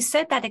what you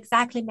said that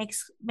exactly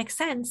makes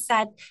sense,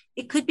 that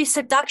it could be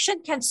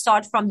seduction can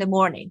start from the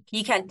morning.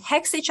 You can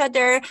text each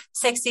other,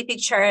 sexy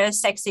pictures,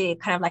 sexy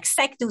kind of like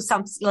do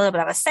some little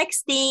bit of a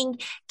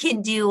sexting,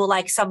 can do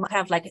like some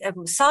kind of like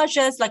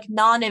massages, like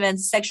non-even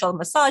sexual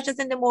massages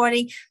in the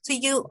morning. So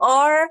you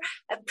are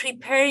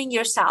preparing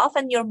yourself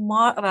and your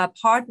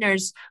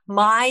partner's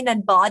mind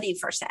and body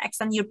for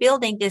sex, and you're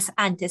building this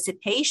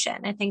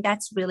anticipation. I think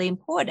that's really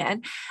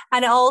important.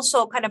 And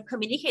also kind of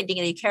communicating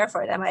and you care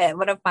for them.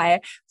 One of my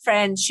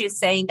friends, she's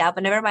saying that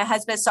whenever my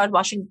husband starts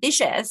washing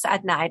dishes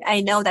at night,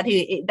 I know that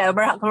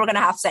we're going to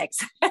have sex.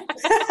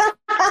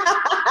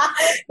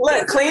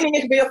 Look, cleaning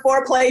it can be a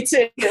foreplay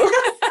too.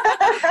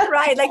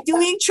 Right. Like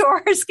doing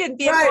chores can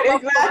be a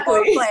form of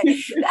foreplay.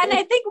 And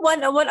I think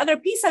one other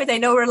piece of it, I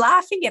know we're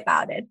laughing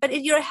about it,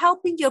 but you're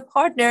helping your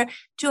partner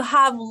to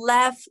have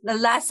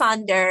less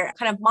on their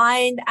kind of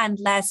mind and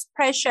less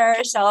pressure.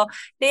 So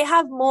they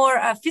have more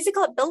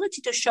physical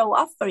ability to show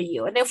up for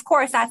you. And of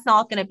course, that's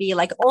not going to be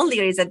like only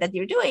reason that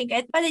you're doing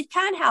it, but it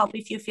can help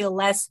if you feel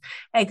less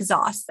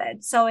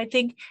exhausted. So I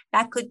think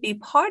that could be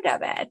part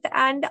of it.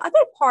 And the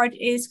other part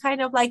is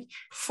kind of like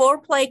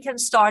foreplay can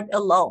start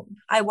alone.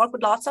 I work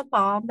with lots of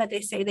moms that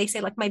they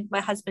say like my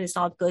husband is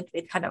not good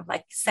with kind of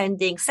like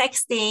sending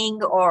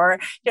sexting, or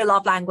their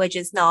love language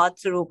is not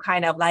through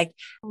kind of like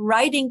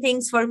writing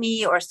things for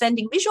me or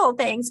sending visual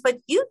things. But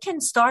you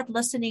can start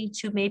listening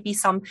to maybe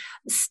some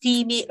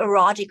steamy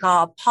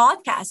erotica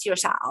podcast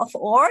yourself,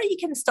 or you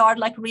can start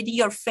like reading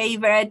your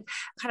favorite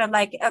kind of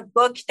like a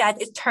book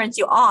that it turns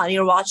you on.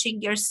 You're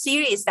watching your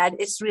series that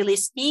is really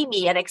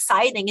steamy and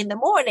exciting in the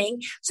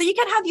morning. So you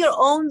can have your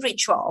own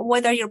ritual,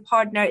 whether your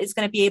partner is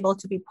going to be able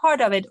to be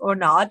part of it or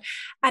not.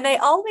 And I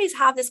always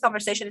have this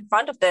conversation in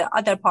front of the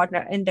other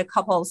partner in the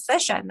couple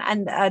session,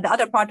 and the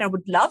other partner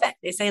would love it.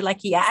 They say like,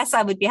 yes,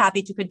 I would be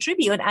happy to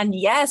contribute. And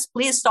yes,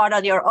 please start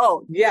on your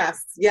own.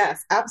 Yes,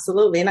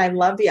 absolutely. And I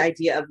love the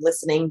idea of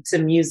listening to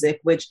music,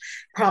 which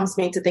prompts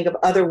me to think of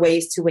other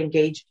ways to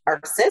engage our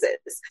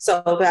senses.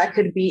 So that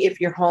could be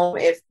if you're home,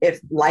 if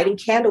lighting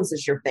candles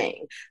is your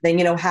thing, then,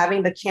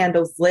 having the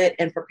candles lit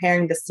and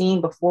preparing the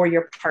scene before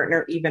your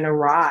partner even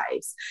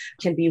arrives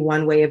can be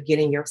one way of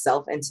getting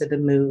yourself into the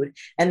mood.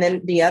 And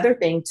then the other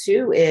thing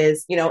too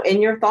is,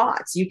 in your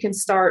thoughts, you can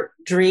start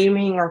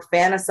dreaming or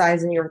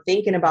fantasizing or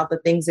thinking about the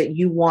things that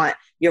you want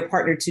your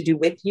partner to do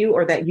with you,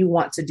 or that you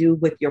want to do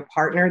with your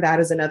partner. That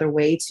is another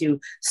way to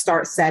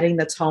start setting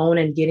the tone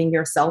and getting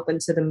yourself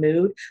into the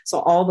mood. So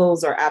all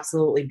those are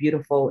absolutely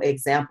beautiful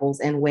examples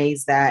and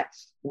ways that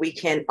we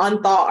can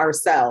unthaw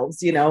ourselves,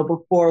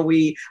 before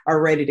we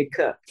are ready to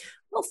cook.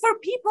 Well, for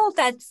people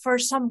that for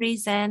some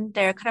reason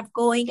their kind of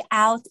going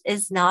out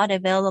is not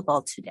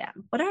available to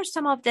them, what are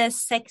some of the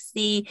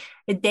sexy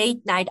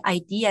date night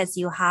ideas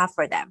you have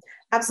for them?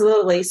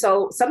 Absolutely.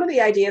 So some of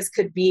the ideas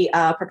could be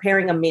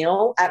preparing a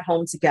meal at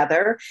home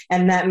together.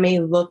 And that may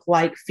look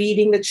like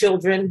feeding the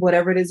children,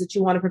 whatever it is that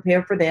you want to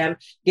prepare for them,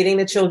 getting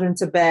the children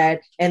to bed,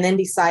 and then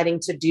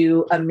deciding to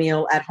do a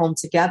meal at home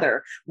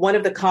together. One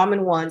of the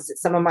common ones that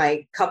some of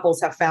my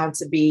couples have found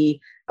to be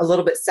a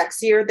little bit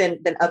sexier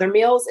than other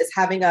meals is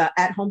having a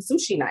at-home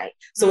sushi night.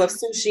 So if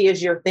sushi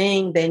is your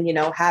thing, then,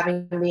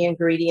 having the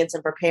ingredients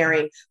and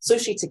preparing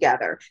sushi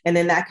together. And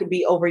then that could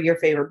be over your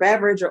favorite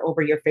beverage or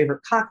over your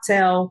favorite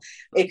cocktail.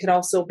 It could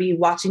also be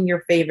watching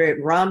your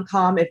favorite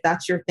rom-com, if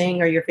that's your thing,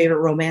 or your favorite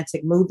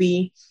romantic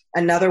movie.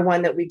 Another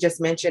one that we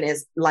just mentioned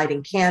is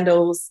lighting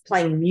candles,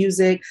 playing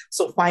music.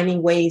 So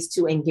finding ways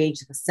to engage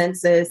the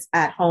senses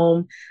at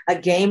home, a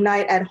game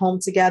night at home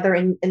together.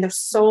 And there's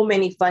so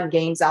many fun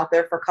games out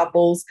there for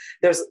couples.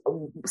 There's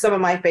some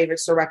of my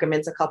favorites to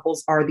recommend to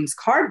couples are these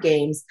card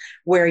games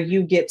where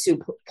you get to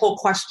pull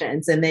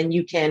questions and then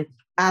you can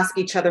ask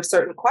each other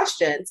certain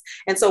questions.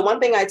 And so one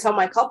thing I tell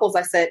my couples,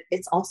 I said,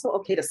 it's also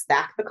okay to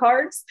stack the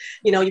cards.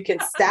 You can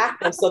stack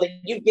them so that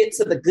you get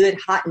to the good,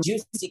 hot, and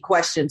juicy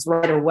questions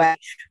right away,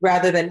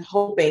 rather than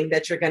hoping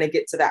that you're going to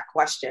get to that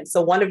question.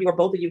 So one of you or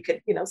both of you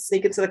could,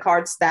 sneak into the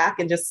card stack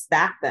and just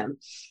stack them.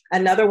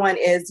 Another one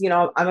is,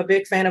 I'm a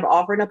big fan of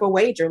offering up a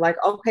wager, like,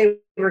 okay,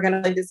 we're going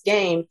to play this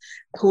game.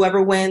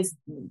 Whoever wins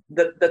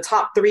the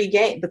top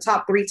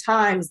three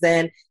times,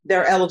 then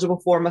they're eligible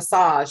for a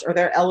massage, or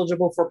they're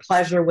eligible for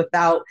pleasure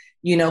without,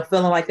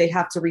 feeling like they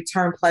have to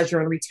return pleasure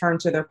and return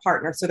to their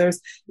partner. So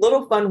there's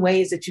little fun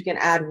ways that you can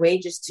add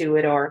wages to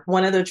it. Or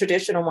one of the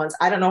traditional ones,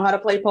 I don't know how to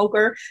play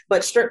poker,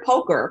 but strip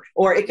poker,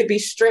 or it could be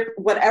strip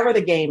whatever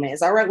the game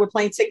is. All right, we're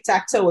playing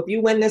tic-tac-toe. If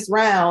you win this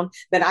round,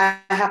 then I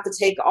have to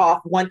take off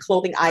one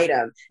clothing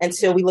item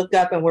until we look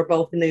up and we're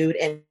both nude,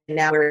 and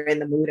now we're in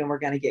the mood and we're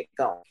going to get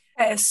going.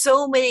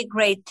 So many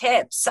great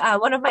tips.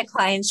 One of my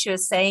clients, she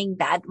was saying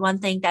that one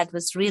thing that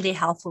was really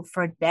helpful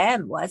for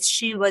them was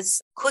she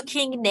was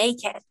cooking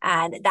naked,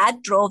 and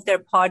that drove their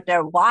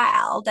partner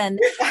wild. And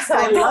so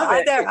the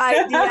other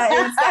idea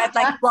is that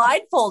like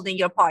blindfolding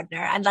your partner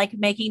and like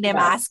making them,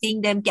 asking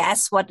them,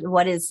 guess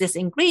what is this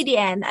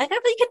ingredient? And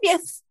it could be a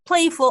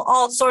playful,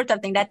 all sorts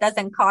of thing that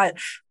doesn't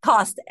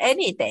cost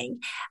anything.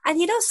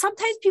 And,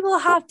 sometimes people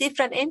have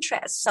different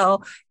interests.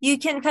 So you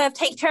can kind of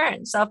take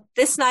turns. So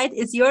this night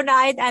is your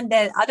night and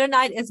the other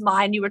night is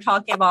mine. You were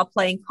talking about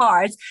playing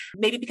cards,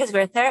 maybe because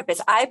we're a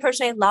therapist. I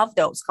personally love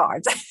those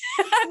cards.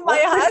 And my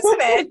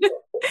husband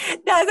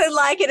doesn't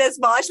like it as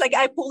much. Like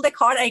I pull the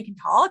card and I can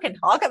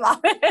talk about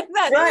it.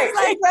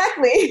 Right,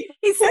 exactly.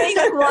 He's saying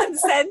like one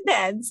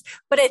sentence.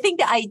 But I think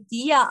the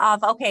idea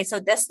of, okay, so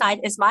this night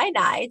is my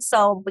night,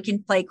 so we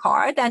can play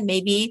card, and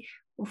maybe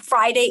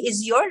Friday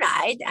is your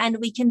night and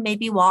we can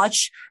maybe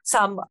watch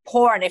some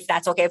porn if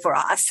that's okay for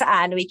us.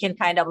 And we can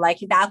kind of like,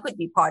 that could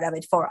be part of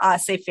it for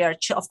us. If you're,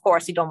 of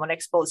course, you don't want to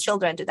expose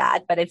children to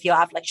that. But if you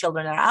have like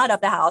children are out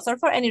of the house, or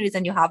for any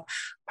reason you have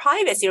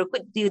privacy, or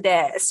could do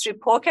the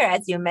strip poker,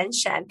 as you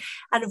mentioned.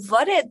 And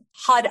what a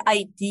hot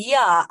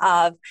idea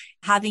of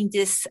having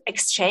this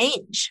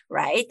exchange,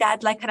 right?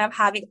 That like kind of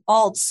having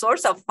all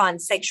sorts of fun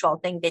sexual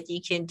things that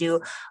you can do.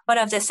 One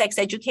of the sex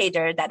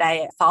educator that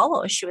I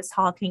follow, she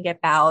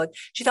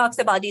talks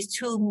about these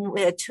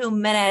two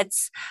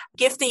minutes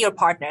gifting your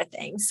partner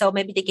thing. So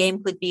maybe the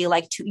game could be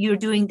like you're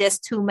doing this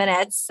 2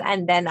 minutes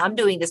and then I'm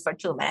doing this for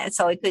 2 minutes.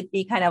 So it could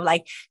be kind of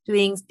like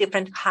doing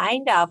different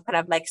kind of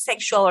like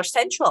sexual or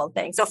sensual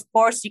things. Of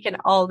course, you can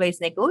always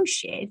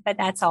negotiate, but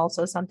that's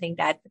also something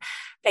that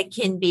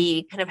can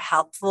be kind of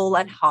helpful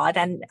and hot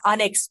and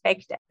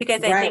unexpected.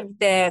 Because I think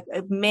the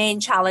main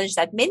challenge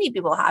that many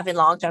people have in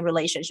long-term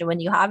relationship, when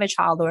you have a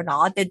child or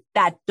not,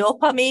 that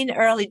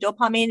early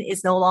dopamine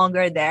is no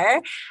longer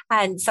there.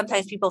 And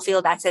sometimes people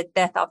feel that's a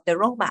death of the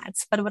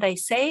romance. But what I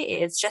say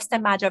is just a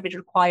matter of it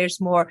requires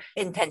more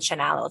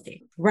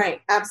intentionality.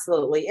 Right.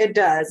 Absolutely. It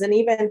does. And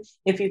even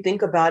if you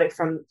think about it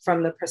from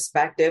the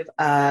perspective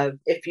of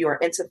if you're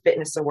into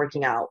fitness or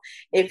working out,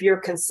 if you're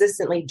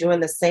consistently doing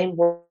the same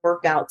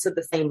workout to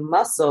the same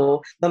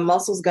muscle, the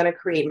muscle's going to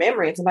create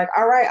memory. It's like,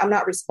 all right, I'm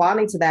not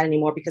responding to that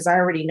anymore because I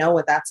already know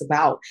what that's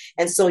about.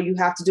 And so you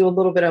have to do a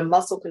little bit of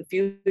muscle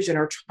confusion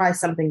or try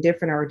something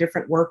different or a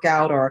different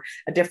workout or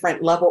a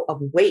different level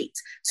of weight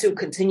to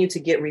continue to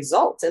get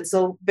results. And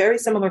so very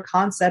similar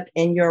concept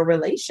in your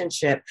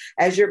relationship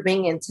as you're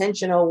being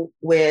intentional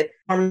with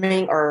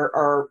harming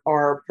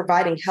or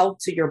providing health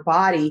to your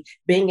body,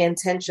 being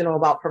intentional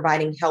about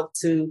providing health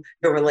to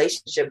your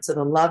relationship, to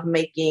the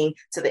lovemaking,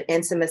 to the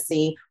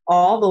intimacy.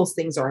 All those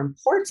things are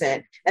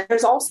important. And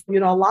there's also,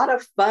 a lot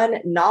of fun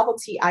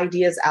novelty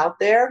ideas out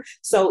there.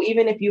 So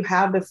even if you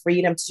have the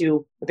freedom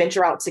to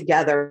venture out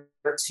together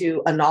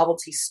to a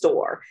novelty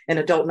store, an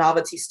adult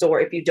novelty store,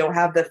 if you don't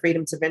have the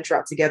freedom to venture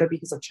out together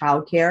because of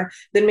childcare,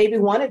 then maybe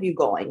one of you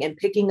going and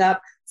picking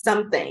up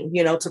something,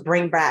 to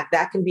bring back.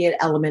 That can be an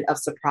element of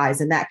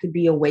surprise. And that could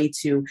be a way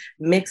to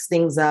mix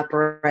things up,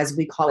 or as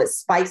we call it,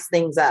 spice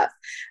things up.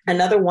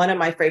 Another one of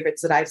my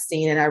favorites that I've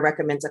seen and I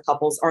recommend to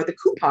couples are the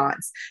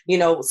coupons.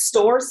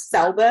 Stores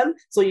sell them.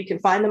 So you can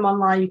find them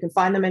online. You can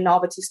find them in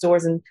novelty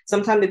stores. And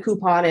sometimes the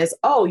coupon is,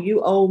 oh,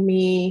 you owe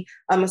me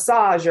a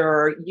massage,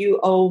 or you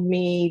owe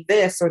me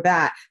this or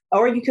that.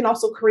 Or you can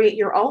also create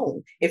your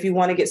own if you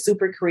want to get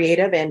super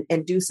creative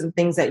and do some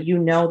things that you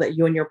know that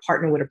you and your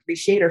partner would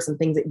appreciate, or some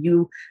things that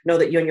you know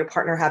that you and your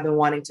partner have been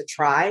wanting to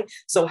try.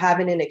 So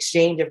having an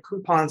exchange of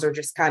coupons or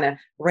just kind of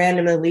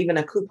randomly leaving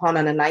a coupon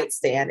on a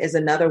nightstand is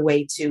another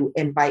way to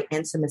invite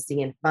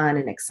intimacy and fun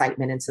and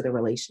excitement into the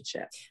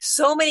relationship.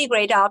 So many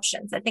great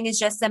options. I think it's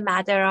just a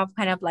matter of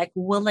kind of like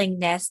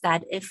willingness,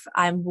 that if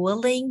I'm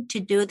willing to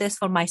do this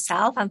for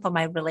myself and for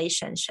my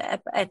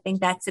relationship, I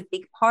think that's a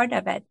big part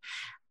of it.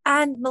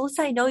 And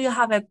Melissa, I know you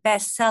have a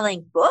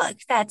best-selling book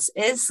that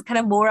is kind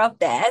of more of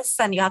this,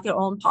 and you have your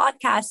own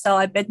podcast. So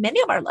I bet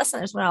many of our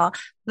listeners will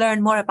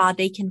learn more about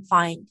they can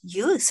find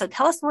you. So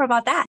tell us more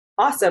about that.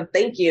 Awesome.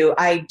 Thank you.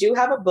 I do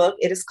have a book.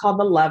 It is called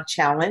The Love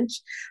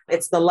Challenge.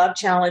 It's The Love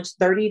Challenge,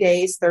 30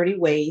 Days, 30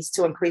 Ways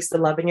to Increase the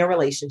Love in Your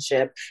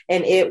Relationship.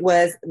 And it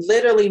was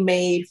literally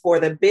made for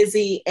the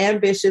busy,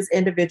 ambitious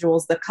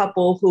individuals, the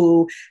couple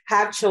who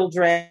have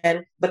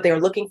children, but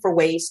they're looking for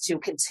ways to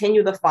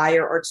continue the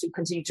fire or to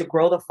continue to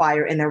grow the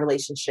fire in their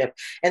relationship.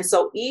 And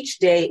so each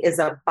day is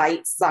a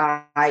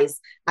bite-sized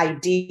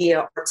idea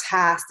or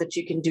task that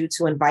you can do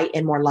to invite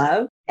in more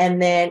love.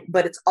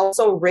 But it's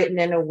also written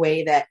in a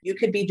way that you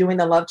could be doing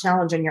the love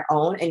challenge on your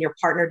own and your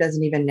partner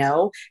doesn't even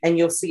know, and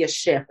you'll see a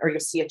shift or you'll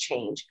see a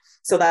change.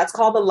 So that's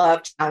called The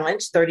Love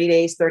Challenge, 30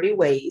 Days, 30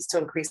 Ways to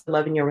Increase the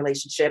Love in Your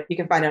Relationship. You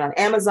can find it on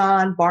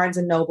Amazon, Barnes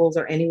and Nobles,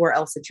 or anywhere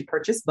else that you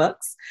purchase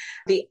books.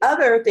 The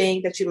other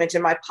thing that you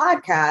mentioned, my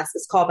podcast,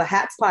 is called The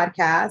Hats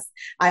Podcast.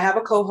 I have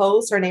a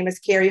co-host. Her name is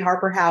Carrie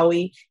Harper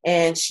Howie,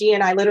 and she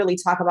and I literally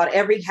talk about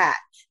every hat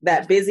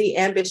that busy,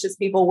 ambitious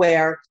people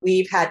wear.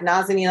 We've had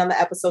Nazanin on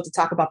the episode to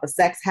talk about the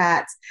sex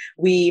hats.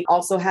 We've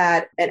also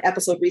had an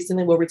episode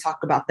recently where we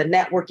talked about the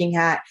networking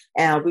hat,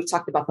 and we've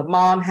talked about the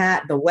mom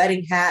hat, the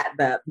wedding hat,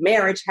 the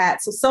marriage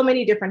hat. So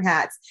many different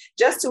hats,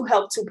 just to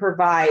help to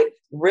provide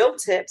real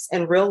tips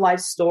and real life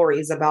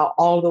stories about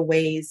all the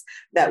ways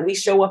that we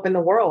show up in the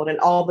world and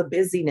all the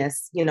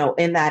busyness,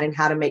 in that, and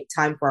how to make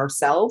time for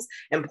ourselves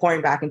and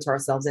pouring back into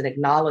ourselves and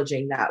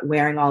acknowledging that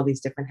wearing all these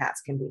different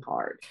hats can be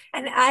hard.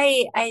 And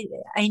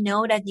I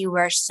know that you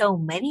wear so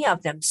many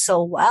of them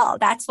so well.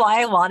 That's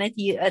why I wanted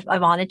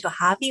to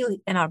have you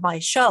in my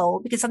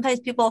show, because sometimes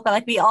people feel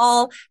like we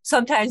all,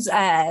 sometimes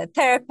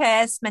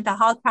therapists, mental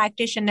health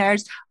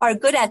practitioners are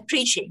good at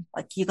preaching.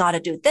 Like, you got to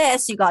do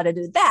this, you got to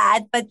do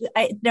that. But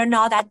there are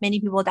not that many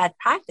people that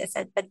practice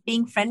it. But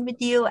being friend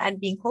with you and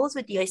being close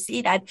with you, I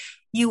see that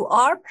you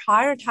are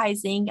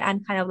prioritizing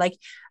and kind of like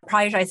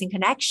prioritizing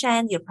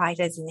connection, you're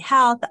prioritizing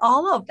health,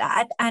 all of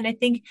that. And I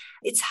think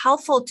it's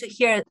helpful to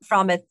hear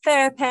from a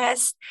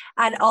therapist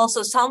and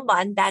also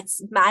someone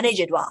that's managed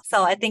it well.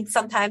 So I think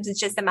sometimes it's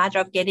just a matter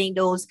of getting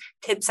those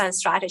tips and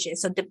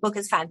strategies. So the book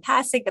is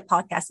fantastic. The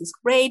podcast is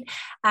great.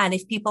 And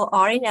if people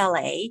are in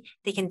LA,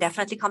 they can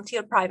definitely come to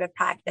your private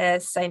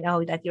practice. I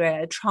know that you're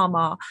a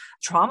trauma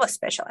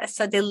specialist.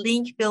 So the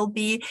link will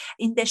be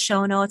in the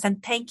show notes.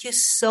 And thank you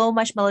so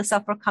much,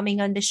 Melissa, for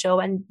coming on the show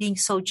and being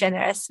so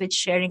generous with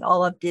sharing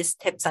all of these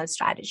tips and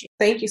strategies.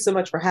 Thank you so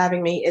much for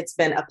having me. It's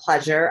been a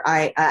pleasure.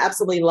 I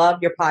absolutely love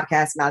your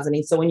podcast,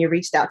 Nazanin. So when you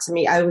reached out to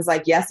me, I was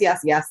like, yes,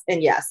 yes, yes,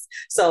 and yes.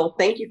 So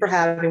thank you for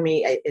having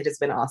me. It has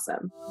been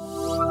awesome.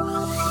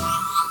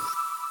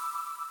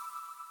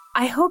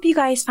 I hope you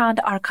guys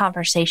found our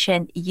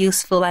conversation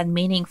useful and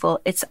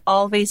meaningful. It's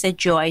always a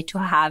joy to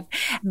have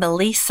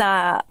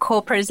Melissa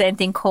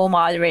co-presenting,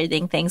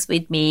 co-moderating things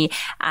with me.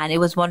 And it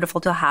was wonderful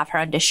to have her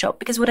on the show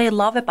because what I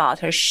love about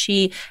her,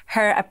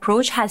 her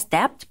approach has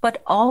depth,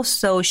 but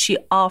also she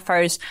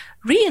offers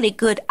really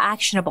good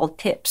actionable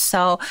tips.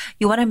 So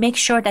you want to make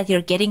sure that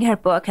you're getting her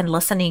book and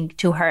listening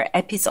to her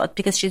episode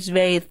because she's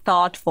very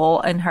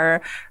thoughtful in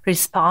her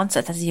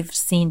responses, as you've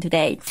seen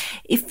today.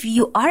 If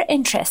you are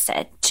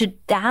interested to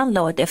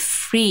download a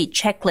free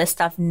checklist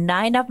of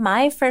 9 of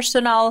my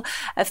personal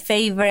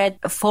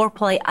favorite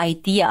foreplay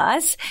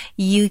ideas,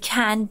 you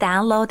can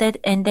download it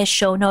in the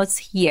show notes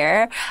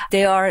here.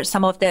 There are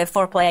some of the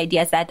foreplay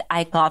ideas that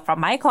I got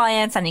from my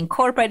clients and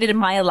incorporated in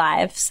my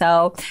life.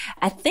 So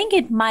I think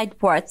it might be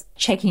worth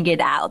checking it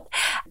out.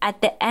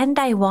 At the end,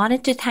 I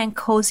wanted to thank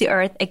Cozy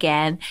Earth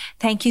again.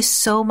 Thank you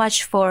so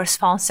much for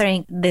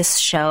sponsoring this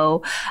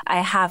show.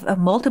 I have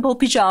multiple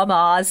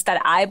pajamas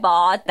that I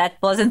bought that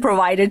wasn't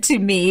provided to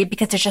me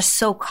because they're just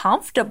so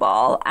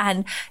comfortable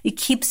and it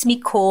keeps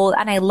me cool.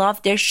 And I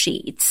love their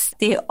sheets.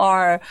 They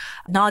are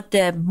not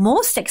the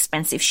most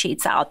expensive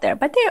sheets out there,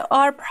 but they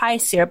are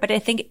pricier. But I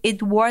think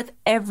it's worth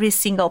every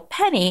single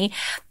penny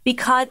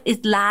because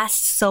it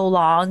lasts so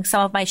long.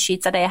 Some of my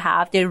sheets that I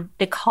have,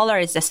 the color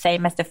is the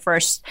same as the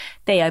first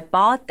day I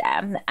bought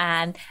them.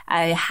 And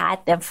I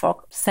had them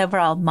for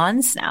several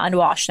months now and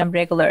wash them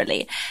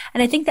regularly.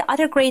 And I think the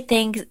other great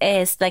thing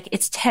is like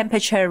it's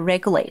temperature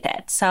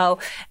regulated. So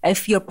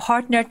if your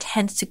partner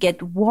tends to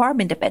get warm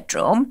in the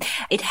bedroom,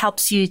 it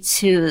helps you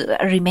to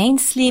remain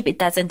asleep. It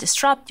doesn't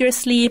disrupt your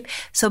sleep.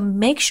 So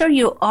make sure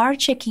you are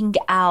checking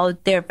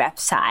out their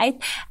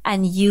website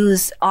and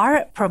use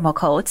our promo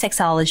code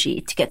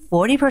Sexology to get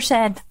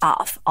 40%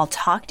 off. I'll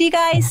talk to you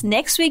guys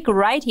next week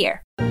right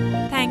here.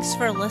 Thanks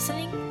for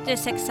listening to the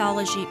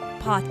Sexology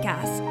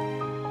Podcast.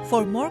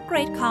 For more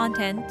great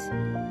content,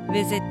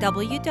 visit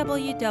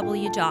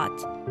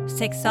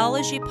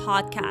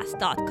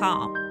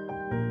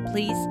www.sexologypodcast.com.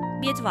 Please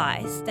be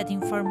advised that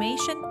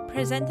information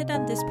presented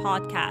on this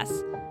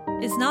podcast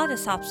is not a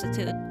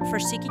substitute for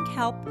seeking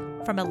help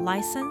from a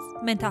licensed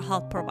mental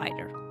health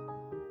provider.